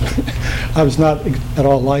one, but I was not at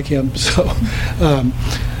all like him,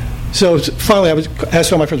 So finally, I was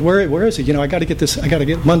asked all my friends, "Where is he? I got to get this.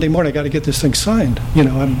 Monday morning. I got to get this thing signed.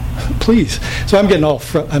 Please." So I'm getting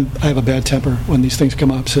I have a bad temper when these things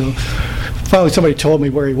come up. So finally, somebody told me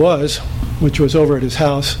where he was, which was over at his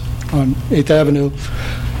house on 8th Avenue,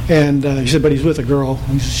 And he said, but he's with a girl.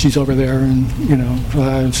 She's over there,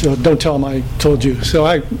 and, so don't tell him I told you. So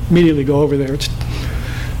I immediately go over there. It's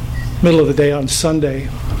middle of the day on Sunday.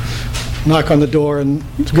 Knock on the door, and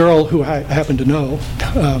the girl, who I happen to know,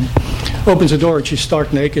 opens the door, and she's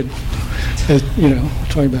stark naked, as,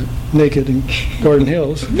 talking about naked in Gordon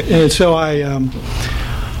Hills. And so I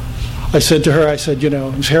said to her, is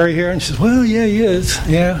Harry here? And she says, well, yeah, he is,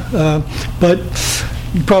 yeah, but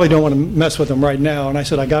you probably don't want to mess with him right now. And I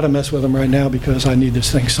said, I got to mess with him right now because I need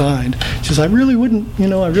this thing signed. She says, I really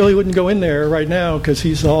wouldn't go in there right now because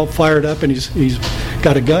he's all fired up and he's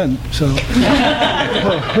got a gun. So,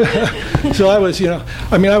 so I was,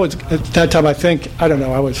 I was at that time. I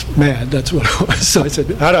was mad. That's what it was. So I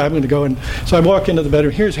said, I'm going to go in. So I walk into the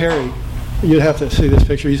bedroom. Here's Harry. You'd have to see this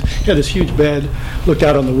picture. He had this huge bed, looked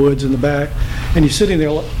out on the woods in the back, and he's sitting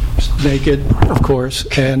there naked, of course,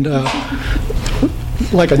 and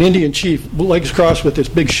like an Indian chief, legs crossed with this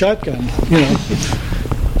big shotgun,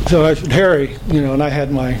 So I said, Harry, and I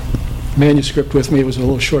had my manuscript with me. It was a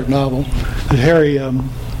little short novel. I said, Harry,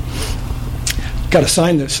 got to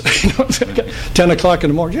sign this. 10 o'clock in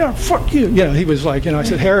the morning. Yeah, fuck you. He was like, I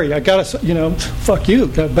said, Harry, I got to, fuck you.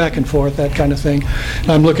 Back and forth, that kind of thing.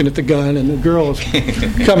 And I'm looking at the gun, and the girl is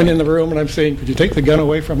coming in the room, and I'm saying, could you take the gun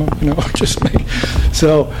away from him? Just me.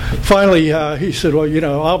 So finally, he said,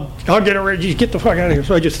 well, I'll get it ready. You get the fuck out of here.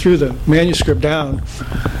 So I just threw the manuscript down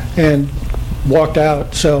and walked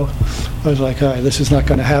out. So I was like, all right, this is not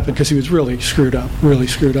going to happen, because he was really screwed up,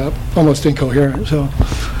 almost incoherent. So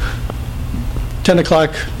 10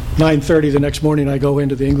 o'clock, 9:30 the next morning, I go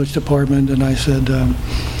into the English department, and I said,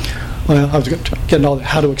 I was getting all that,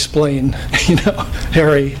 how to explain,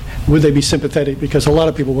 Harry, would they be sympathetic? Because a lot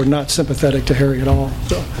of people were not sympathetic to Harry at all.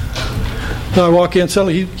 So I walk in,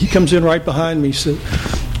 suddenly he comes in right behind me. He's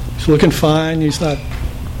looking fine. He's not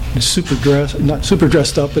super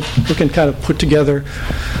dressed up, but looking kind of put together.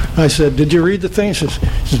 I said, did you read the thing? He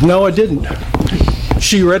says, no, I didn't.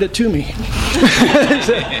 She read it to me.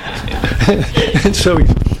 And so he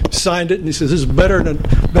signed it, and he says, this is better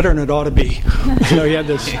than it ought to be. He had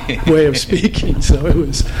this way of speaking. So it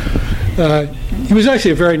was, he was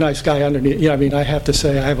actually a very nice guy underneath. I have to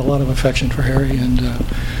say, I have a lot of affection for Harry, and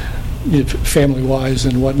family-wise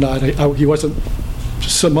and whatnot. He wasn't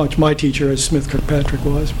so much my teacher as Smith Kirkpatrick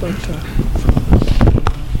was, but...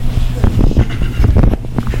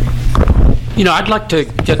 I'd like to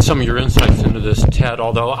get some of your insights into this, Ted,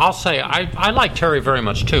 although I'll say I liked Harry very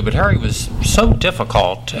much, too, but Harry was so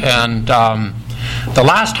difficult. And the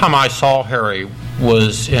last time I saw Harry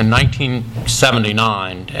was in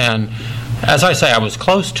 1979. And as I say, I was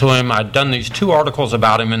close to him. I'd done these 2 articles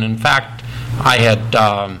about him, and in fact, I had...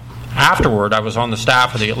 afterward, I was on the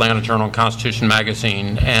staff of the Atlanta Journal-Constitution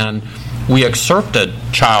magazine, and we excerpted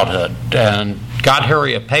Childhood and got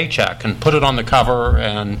Harry a paycheck and put it on the cover.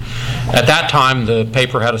 And at that time, the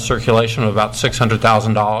paper had a circulation of about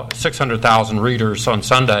 600,000 readers on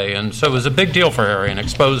Sunday, and so it was a big deal for Harry and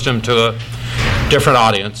exposed him to a different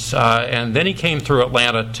audience. And then he came through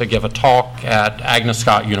Atlanta to give a talk at Agnes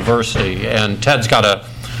Scott University, and Ted's got a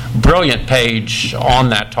brilliant page on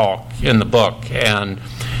that talk in the book, and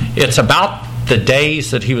it's about the days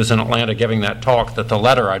that he was in Atlanta giving that talk that the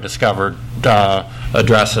letter I discovered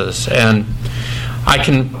addresses. And I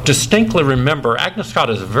can distinctly remember, Agnes Scott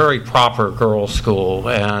is a very proper girls' school,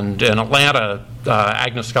 and in Atlanta,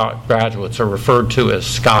 Agnes Scott graduates are referred to as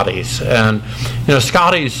Scotties. And,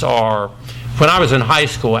 Scotties are, when I was in high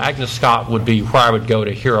school, Agnes Scott would be where I would go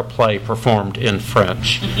to hear a play performed in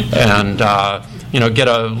French. And, get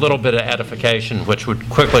a little bit of edification, which would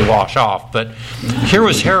quickly wash off. But here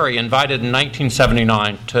was Harry invited in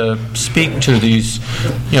 1979 to speak to these,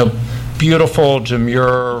 beautiful,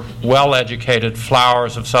 demure, well-educated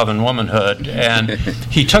flowers of Southern womanhood. And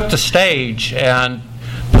he took the stage, and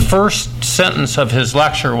the first sentence of his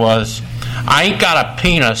lecture was, I ain't got a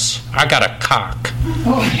penis, I got a cock.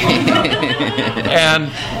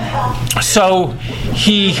 And so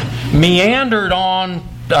he meandered on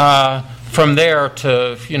from there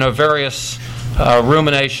to various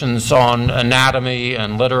ruminations on anatomy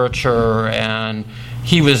and literature, and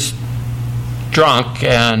he was drunk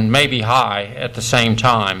and maybe high at the same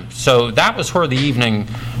time. So that was where the evening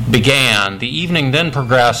began. The evening then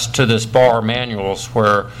progressed to this bar Manuals,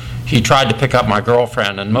 where he tried to pick up my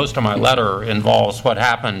girlfriend, and most of my letter involves what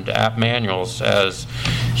happened at Manuals as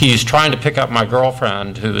he's trying to pick up my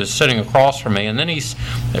girlfriend, who is sitting across from me, and then he's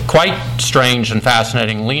quite strange and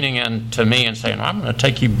fascinating, leaning in to me and saying, I'm going to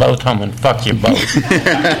take you both home and fuck you both.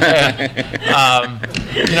 And,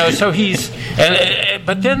 so he's,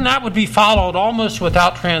 but then that would be followed almost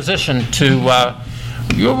without transition to,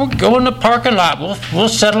 You'll go in the parking lot. We'll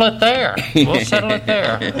settle it there. We'll settle it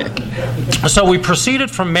there. So we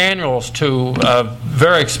proceeded from Manuel's to a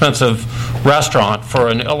very expensive restaurant for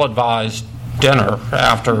an ill-advised dinner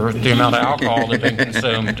after the amount of alcohol that had been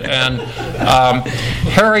consumed. And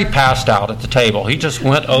Harry passed out at the table. He just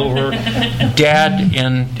went over dead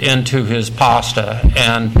into his pasta.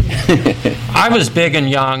 And I was big and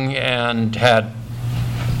young and had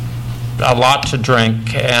a lot to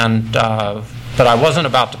drink, and but I wasn't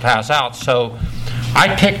about to pass out, so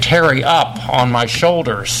I picked Harry up on my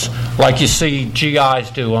shoulders like you see GIs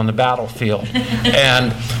do on the battlefield.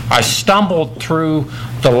 And I stumbled through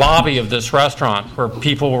the lobby of this restaurant where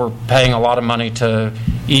people were paying a lot of money to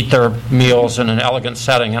eat their meals in an elegant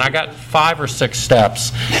setting. And I got 5 or 6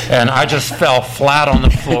 steps, and I just fell flat on the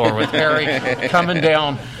floor with Harry coming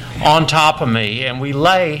down on top of me, and we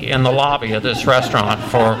lay in the lobby of this restaurant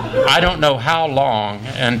for I don't know how long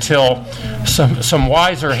until some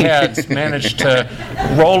wiser heads managed to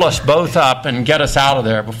roll us both up and get us out of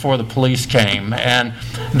there before the police came. And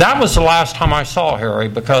that was the last time I saw Harry,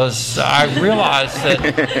 because I realized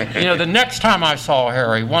that the next time I saw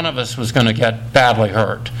Harry, one of us was going to get badly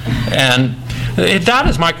hurt. And that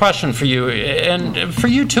is my question for you, and for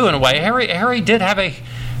you too in a way. Harry did have a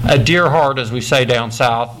dear heart, as we say down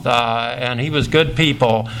south, and he was good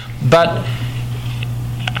people. But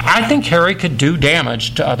I think Harry could do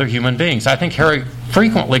damage to other human beings. I think Harry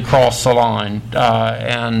frequently crossed the line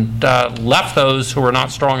and left those who were not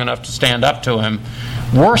strong enough to stand up to him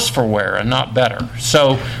worse for wear and not better.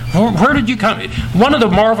 So where did you come? One of the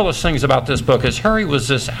marvelous things about this book is Harry was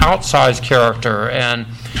this outsized character, and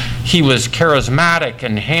he was charismatic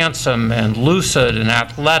and handsome and lucid and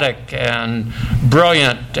athletic and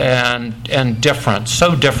brilliant and different,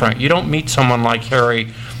 so different. You don't meet someone like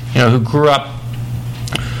Harry, who grew up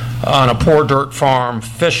on a poor dirt farm,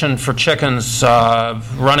 fishing for chickens,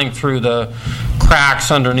 running through the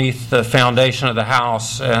cracks underneath the foundation of the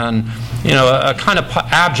house, and a kind of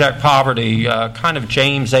abject poverty, kind of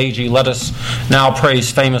James Agee, let us now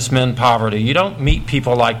praise famous men poverty. You don't meet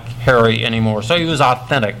people like Harry anymore. So he was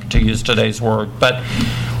authentic, to use today's word. But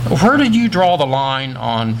where did you draw the line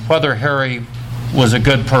on whether Harry was a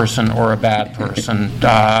good person or a bad person?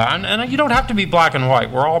 And you don't have to be black and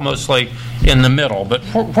white. We're all mostly in the middle. But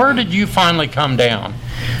where did you finally come down?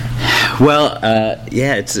 Well,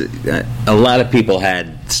 it's a lot of people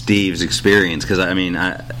had Steve's experience, because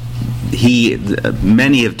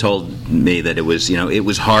many have told me that it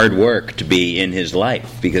was hard work to be in his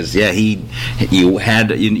life, because you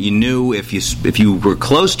knew if you were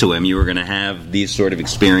close to him, you were going to have these sort of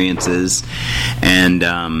experiences. And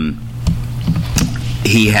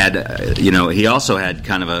he had, he also had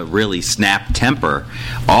kind of a really snap temper.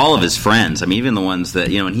 All of his friends, even the ones that,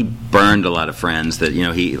 and he burned a lot of friends that,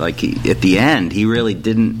 at the end, he really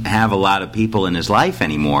didn't have a lot of people in his life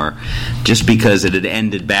anymore, just because it had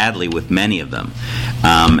ended badly with many of them.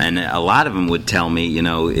 And a lot of them would tell me,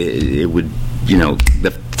 it would,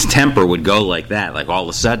 the temper would go like that. Like all of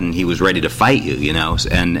a sudden he was ready to fight you,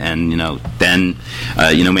 and then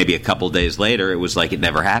maybe a couple days later it was like it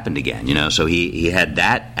never happened again, so he had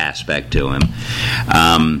that aspect to him.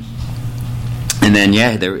 And then,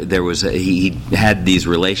 there was he had these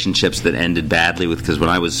relationships that ended badly because when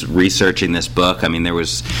I was researching this book, there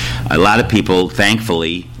was a lot of people,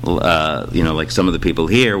 thankfully, like some of the people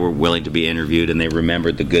here were willing to be interviewed, and they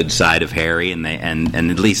remembered the good side of Harry, and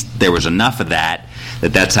at least there was enough of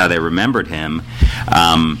that's how they remembered him.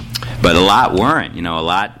 But a lot weren't. A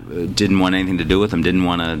lot didn't want anything to do with him, didn't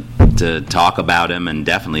want to talk about him, and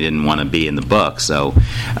definitely didn't want to be in the book. So,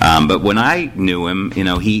 but when I knew him,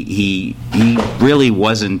 he really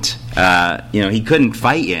wasn't. He couldn't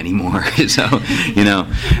fight you anymore. So,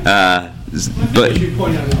 but as you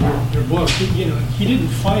point out in your book, he didn't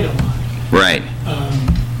fight a lot. Right.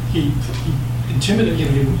 He intimidated.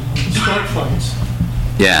 He would start fights.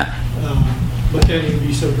 Yeah. But then he would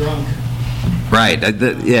be so drunk. Right.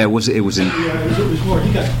 It was. It was more.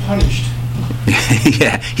 He got punished.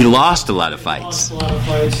 Yeah, he lost a lot of fights. He lost a lot of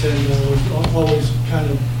fights, and was always kind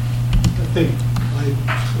of. I think I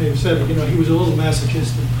may have said it. He was a little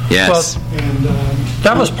masochistic. Yes. And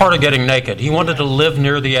that was part of getting naked. He wanted to live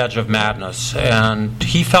near the edge of madness, and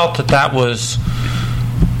he felt that was.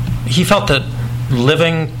 He felt that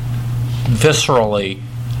living viscerally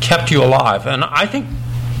kept you alive, and I think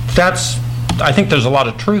there's a lot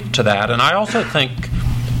of truth to that. And I also think,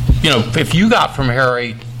 if you got from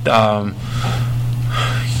Harry, the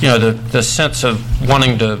sense of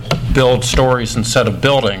wanting to build stories instead of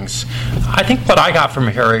buildings, I think what I got from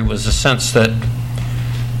Harry was a sense that,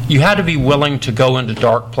 you had to be willing to go into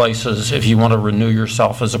dark places if you want to renew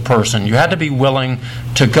yourself as a person. You had to be willing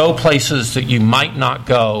to go places that you might not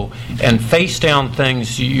go and face down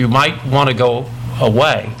things you might want to go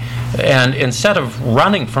away. And instead of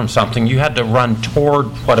running from something, you had to run toward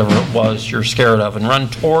whatever it was you're scared of and run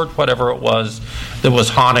toward whatever it was that was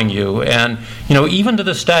haunting you. And, even to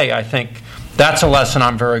this day, I think that's a lesson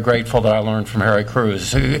I'm very grateful that I learned from Harry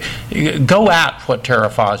Crews. Go at what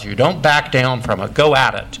terrifies you. Don't back down from it. Go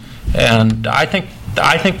at it. And I think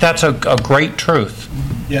that's a great truth.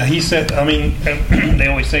 Yeah, he said, they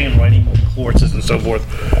always say in writing courses and so forth,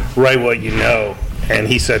 write what you know. And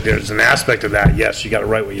he said there's an aspect of that, yes, you got to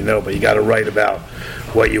write what you know, but you got to write about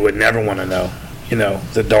what you would never want to know,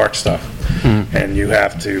 the dark stuff. Mm-hmm. And you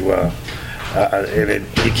have to,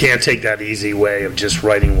 you can't take that easy way of just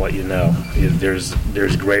writing what you know.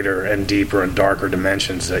 There's greater and deeper and darker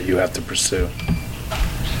dimensions that you have to pursue.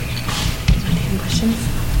 Any questions?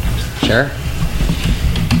 Sure.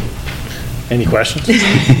 Any questions?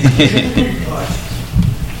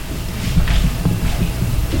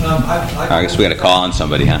 I guess we got to call on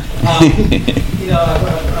somebody, huh? I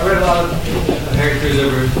read a lot of Harry Crews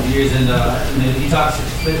over the years, and he talks,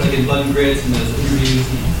 like in Blood and Grits and those interviews,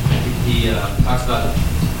 he talks about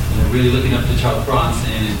really looking up to Charles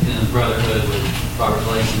Bronson and his brotherhood with Robert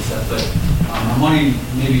Blake and stuff. But I'm wondering,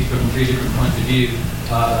 maybe from 3 different points of view,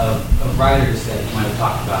 of writers that you might have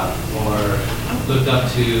talked about or looked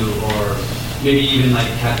up to, or maybe even like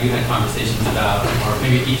have you had conversations about, or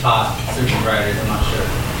maybe he taught certain writers, I'm not sure.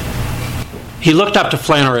 He looked up to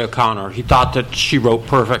Flannery O'Connor. He thought that she wrote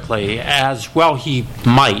perfectly, as well he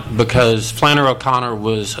might, because Flannery O'Connor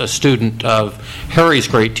was a student of Harry's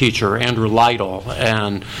great teacher, Andrew Lytle,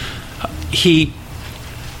 and he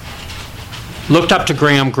looked up to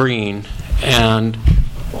Graham Greene, and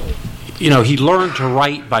he learned to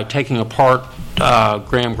write by taking apart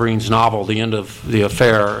Graham Greene's novel, The End of the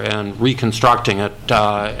Affair, and reconstructing it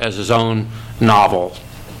as his own novel.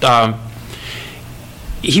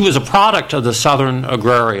 He was a product of the Southern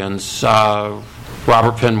agrarians,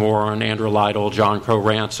 Robert Penn Warren, Andrew Lytle, John Crow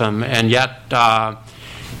Ransom, and yet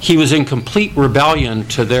he was in complete rebellion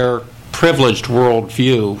to their privileged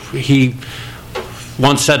worldview. He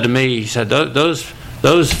once said to me, he said, those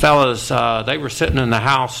fellas, they were sitting in the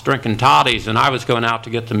house drinking toddies, and I was going out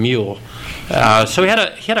to get the mule. So he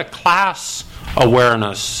had a class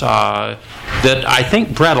awareness that I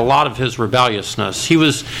think bred a lot of his rebelliousness. He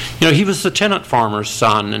was the tenant farmer's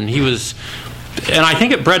son, and I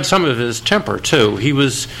think it bred some of his temper too.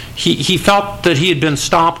 He felt that he had been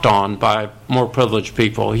stomped on by more privileged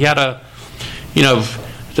people. He had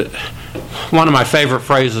one of my favorite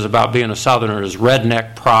phrases about being a Southerner is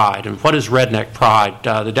redneck pride. And what is redneck pride?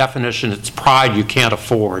 The definition, it's pride you can't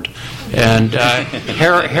afford. And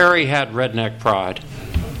Harry had redneck pride.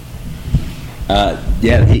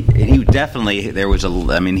 He definitely,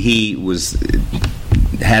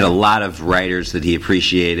 had a lot of writers that he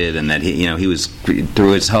appreciated, and that he was,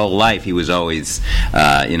 through his whole life, he was always,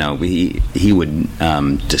 he would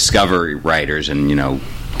discover writers and,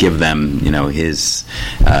 give them, his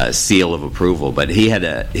seal of approval. But he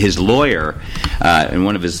had his lawyer, and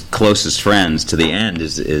one of his closest friends to the end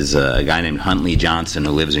is a guy named Huntley Johnson,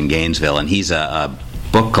 who lives in Gainesville, and he's a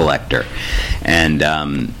book collector. And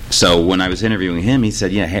so when I was interviewing him, he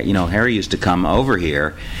said, Harry used to come over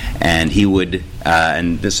here, and he would,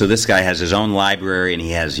 so this guy has his own library, and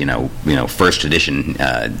he has, first edition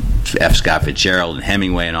F. Scott Fitzgerald and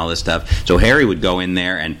Hemingway and all this stuff. So Harry would go in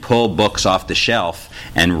there and pull books off the shelf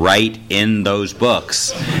and write in those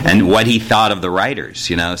books and what he thought of the writers,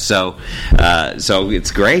 So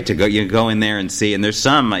it's great to go in there and see. And there's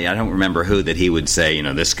some, I don't remember who, that he would say,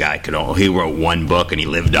 this guy he wrote one book and he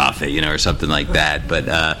lived off it, or something like that. But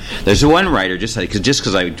there's one writer,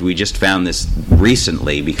 because we just found this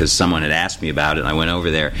recently because someone had asked me about it, and I went over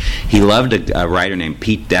there. He loved a writer named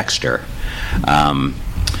Pete Dexter.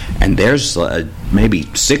 And there's maybe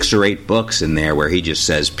 6 or 8 books in there where he just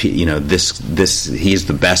says, he's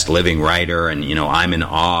the best living writer, and I'm in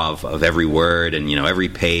awe of every word, and every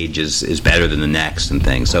page is better than the next and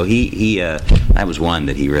things. So he that was one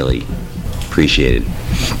that he really appreciated.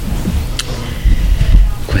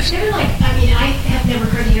 I have never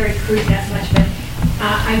heard Harry Crews that much, but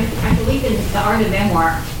I believe in The Art of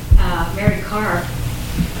Memoir. Mary Carr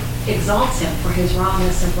exalts him for his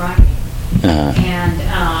rawness of writing. And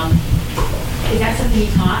is that something he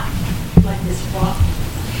taught? Like this raw?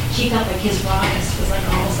 She felt like his rawness was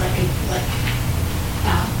almost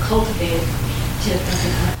cultivated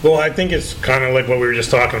to. Well, I think it's kind of like what we were just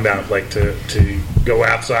talking about, like to go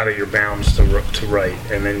outside of your bounds to write,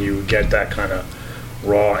 and then you get that kind of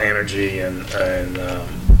raw energy and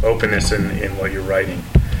openness in what you're writing.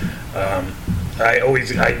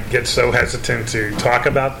 I get so hesitant to talk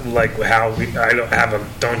about like how I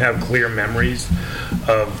don't have clear memories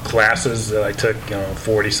of classes that I took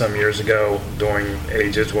 40 some years ago during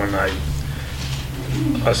ages when I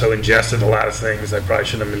also ingested a lot of things I probably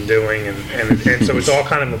shouldn't have been doing, and so it's all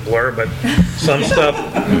kind of a blur. But some stuff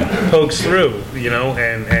pokes through,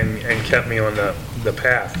 and kept me on the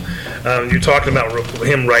path. You're talking about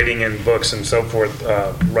him writing in books and so forth.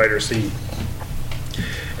 Writers he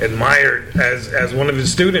admired as one of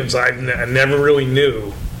his students. I never really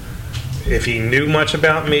knew if he knew much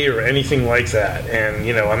about me or anything like that. And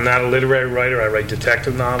I'm not a literary writer. I write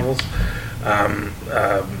detective novels.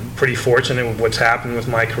 Pretty fortunate with what's happened with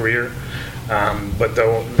my career. But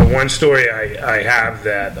the one story I have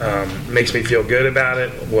that makes me feel good about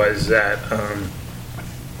it was that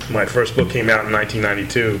my first book came out in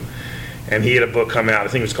 1992, and he had a book come out. I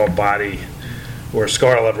think it was called Body or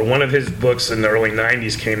Scar Lover. One of his books in the early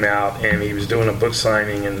 90s came out, and he was doing a book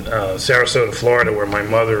signing in Sarasota, Florida, where my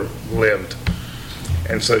mother lived.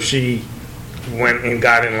 And so she went and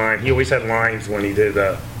got in line. He always had lines when he did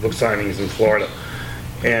book signings in Florida.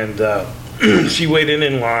 And she waited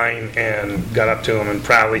in line and got up to him and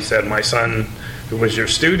proudly said, "My son, who was your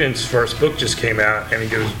student's first book, just came out." And he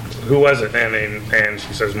goes, "Who was it?" And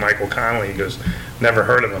she says, "Michael Connelly." He goes, "Never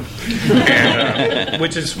heard of him." And,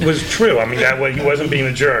 which was true. I mean, that way he wasn't being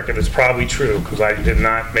a jerk. It was probably true because I did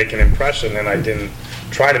not make an impression, and I didn't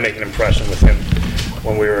try to make an impression with him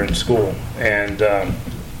when we were in school. And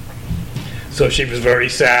so she was very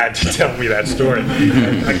sad to tell me that story.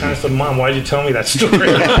 I kind of said, "Mom, why did you tell me that story?"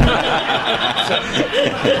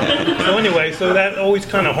 so anyway, so that always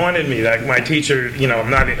kind of haunted me. Like my teacher, I'm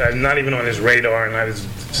not even on his radar, and I was,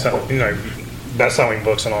 best-selling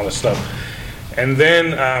books and all this stuff. And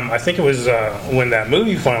then I think it was when that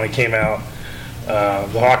movie finally came out,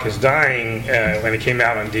 The Hawk is Dying. When it came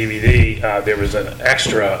out on DVD, there was an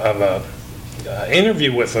extra of a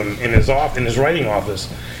interview with him in his writing office.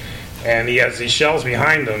 And he has these shelves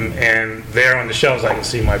behind him, and there on the shelves I can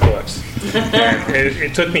see my books. And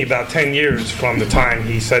it took me about 10 years from the time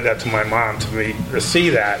he said that to my mom to see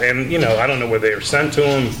that. And, I don't know whether they were sent to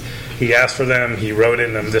him. He asked for them. He wrote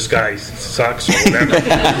in them, "This guy sucks," or whatever.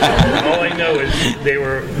 All I know is they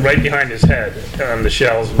were right behind his head on the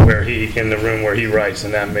shelves in the room where he writes,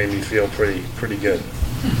 and that made me feel pretty good.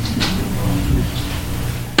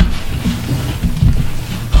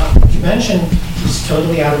 You mentioned it's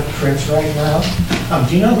totally out of print right now.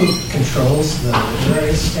 Do you know who controls the literary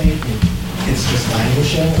estate? It's just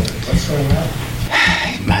languishing, or what's going on?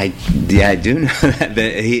 I do know that.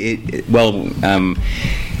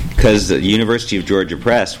 Because the University of Georgia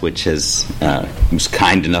Press, which was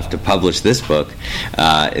kind enough to publish this book,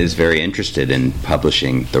 is very interested in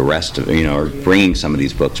publishing the rest of, or bringing some of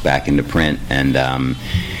these books back into print, and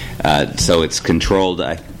so it's controlled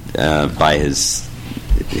by his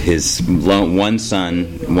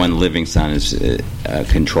one living son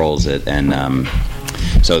controls it, and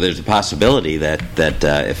so there's a possibility that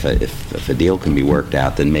if a deal can be worked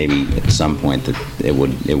out, then maybe at some point that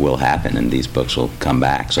it will happen, and these books will come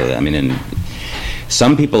back. So and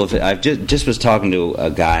some people, I've just was talking to a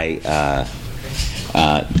guy,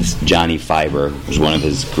 Johnny Fiber, who's one of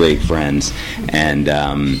his great friends, and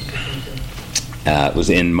was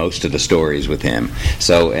in most of the stories with him.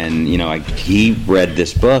 So, and he read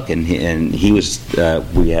this book, and he was.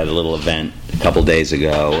 We had a little event a couple days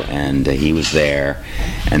ago, and he was there.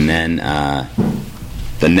 And then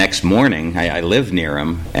the next morning, I live near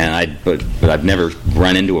him, but I've never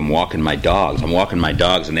run into him walking my dogs. I'm walking my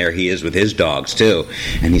dogs, and there he is with his dogs too.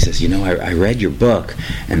 And he says, I read your book,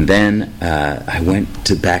 and then I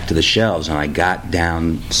went back to the shelves, and I got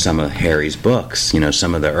down some of Harry's books,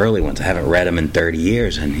 some of the early ones. I haven't read them in 30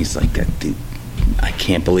 years, and he's like, I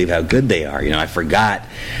can't believe how good they are. I forgot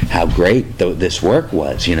how great this work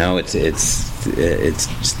was. It's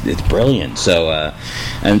brilliant. So,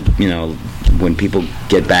 when people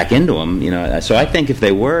get back into them, so I think if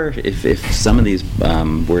some of these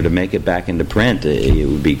were to make it back into print, it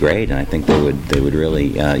would be great, and I think they would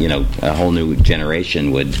really, a whole new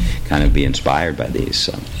generation would kind of be inspired by these.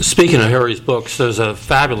 So. Speaking of Harry's books, there's a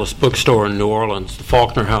fabulous bookstore in New Orleans, the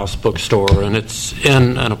Faulkner House bookstore, and it's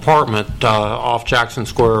in an apartment off Jackson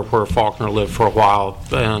Square where Faulkner lived for a while,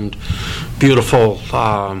 and beautiful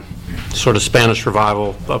sort of Spanish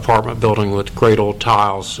Revival apartment building with great old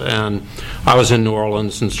tiles. And I was in New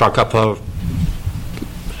Orleans and struck up a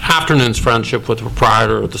afternoon's friendship with the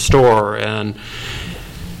proprietor of the store, and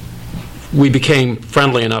we became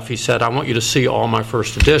friendly enough. He said, "I want you to see all my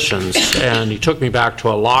first editions." And he took me back to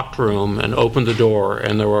a locked room and opened the door,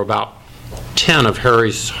 and there were about 10 of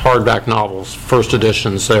Harry's hardback novels, first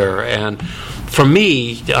editions there. And for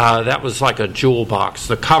me, that was like a jewel box.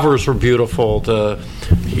 The covers were beautiful. The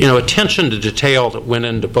attention to detail that went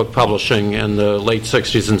into book publishing in the late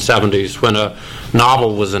 60s and 70s when a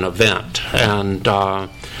novel was an event. And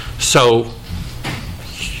so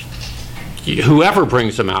whoever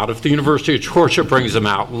brings them out, if the University of Georgia brings them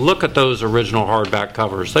out, look at those original hardback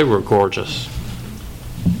covers. They were gorgeous.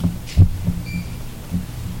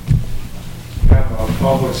 I have a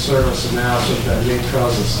public service announcement that may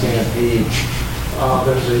cause a stampede.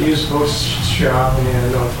 There's a used bookshop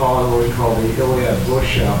in North Hollywood called the Iliad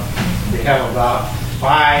Bookshop. They have about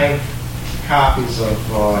 5 copies of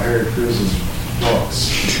Harry Crews's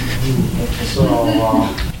books. So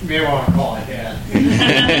you may want to call ahead.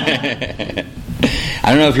 I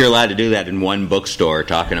don't know if you're allowed to do that in one bookstore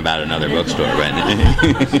talking about another bookstore, but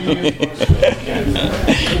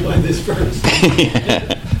this first.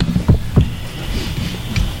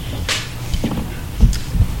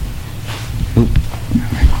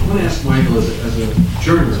 I want to ask Michael, as a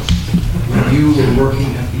journalist, when you were working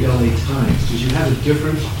at the LA Times, did you have a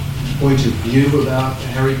different point of view about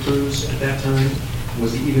Harry Crews at that time?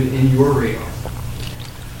 Was he even in your radar?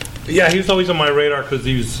 Yeah, he was always on my radar because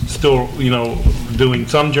he was still, doing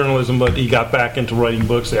some journalism, but he got back into writing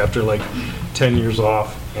books after like 10 years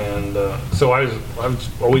off, and so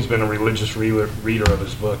I've always been a religious reader of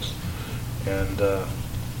his books, and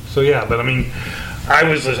so yeah. But I mean, I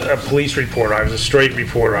was a police reporter. I was a straight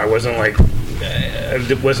reporter. I wasn't like,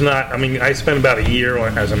 it was not. I mean, I spent about a year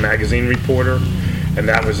as a magazine reporter, and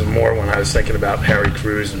that was more when I was thinking about Harry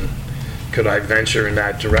Crews and could I venture in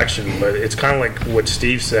that direction. But it's kind of like what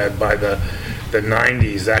Steve said, by the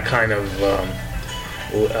 90s, that kind of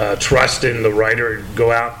trust in the writer,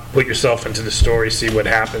 go out, put yourself into the story, see what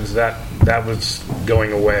happens, that was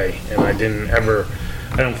going away. And I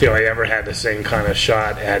don't feel I ever had the same kind of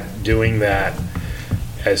shot at doing that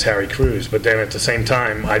as Harry Crews. But then at the same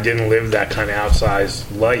time, I didn't live that kind of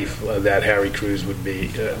outsized life that Harry Crews would be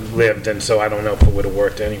lived, and so I don't know if it would have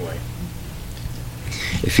worked anyway.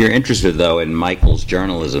 if you're interested, though, in Michael's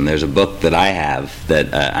journalism, there's a book that I have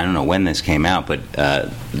that I don't know when this came out, but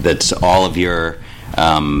that's all of your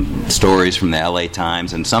stories from the LA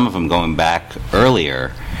Times, and some of them going back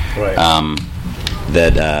earlier. Right. I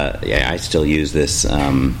still use this.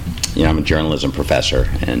 I'm a journalism professor,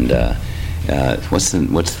 and what's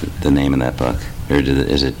the name of that book? Or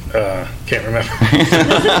is it? Can't remember.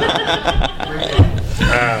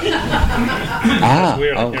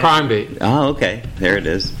 Crime Beat. Oh, okay. There it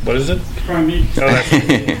is. What is it? Crime Beat. Oh, that's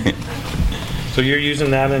it. So you're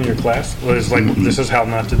using that in your class? Well, it's like, this is how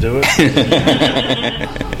not to do it?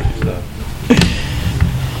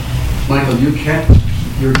 Michael, you kept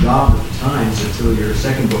your job at the Times until your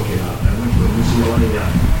second book came out. I went to a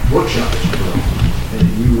UCLA workshop that you wrote, and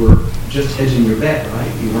you were just hedging your bet,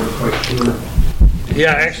 right? You weren't quite sure.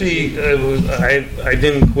 Yeah, actually, I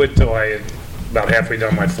didn't quit till I had about halfway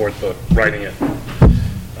done my fourth book, writing it.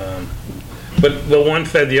 But the one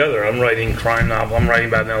fed the other. I'm writing crime novel. I'm writing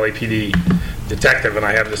about an LAPD detective, and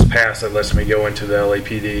I have this pass that lets me go into the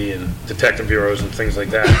LAPD and detective bureaus and things like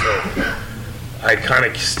that. So I kind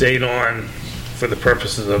of stayed on for the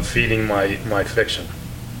purposes of feeding my fiction.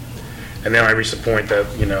 And then I reached the point that,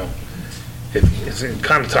 it's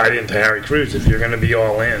kind of tied into Harry Crews. If you're going to be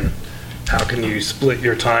all in, how can you split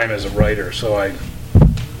your time as a writer? So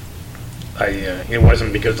it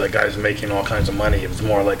wasn't because I was making all kinds of money. It was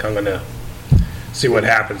more like, I'm going to see what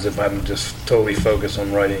happens if I'm just totally focused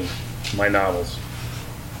on writing my novels.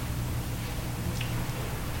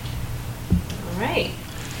 All right.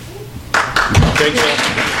 Thank you.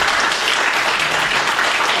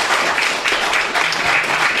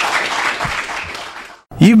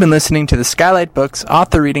 You've been listening to the Skylight Books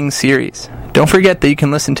Author Reading Series. Don't forget that you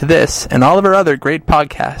can listen to this and all of our other great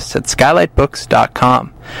podcasts at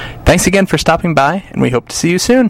skylightbooks.com. Thanks again for stopping by, and we hope to see you soon.